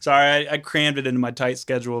 dude. Sorry, I crammed it into my tight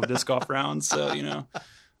schedule of disc golf rounds. So I'm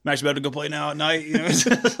actually about to go play now at night.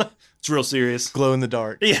 It's real serious. Glow in the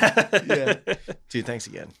dark. Yeah, Yeah. Dude, thanks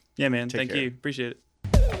again. Yeah, man. Take Thank care. you. Appreciate it.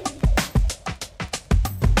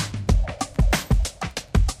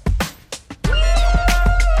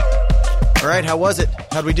 All right, how was it?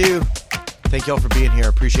 How'd we do? Thank y'all for being here.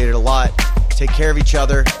 Appreciate it a lot. Take care of each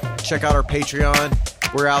other. Check out our Patreon.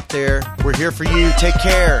 We're out there. We're here for you. Take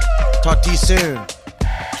care. Talk to you soon.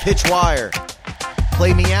 Pitch Wire.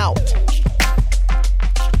 Play me out.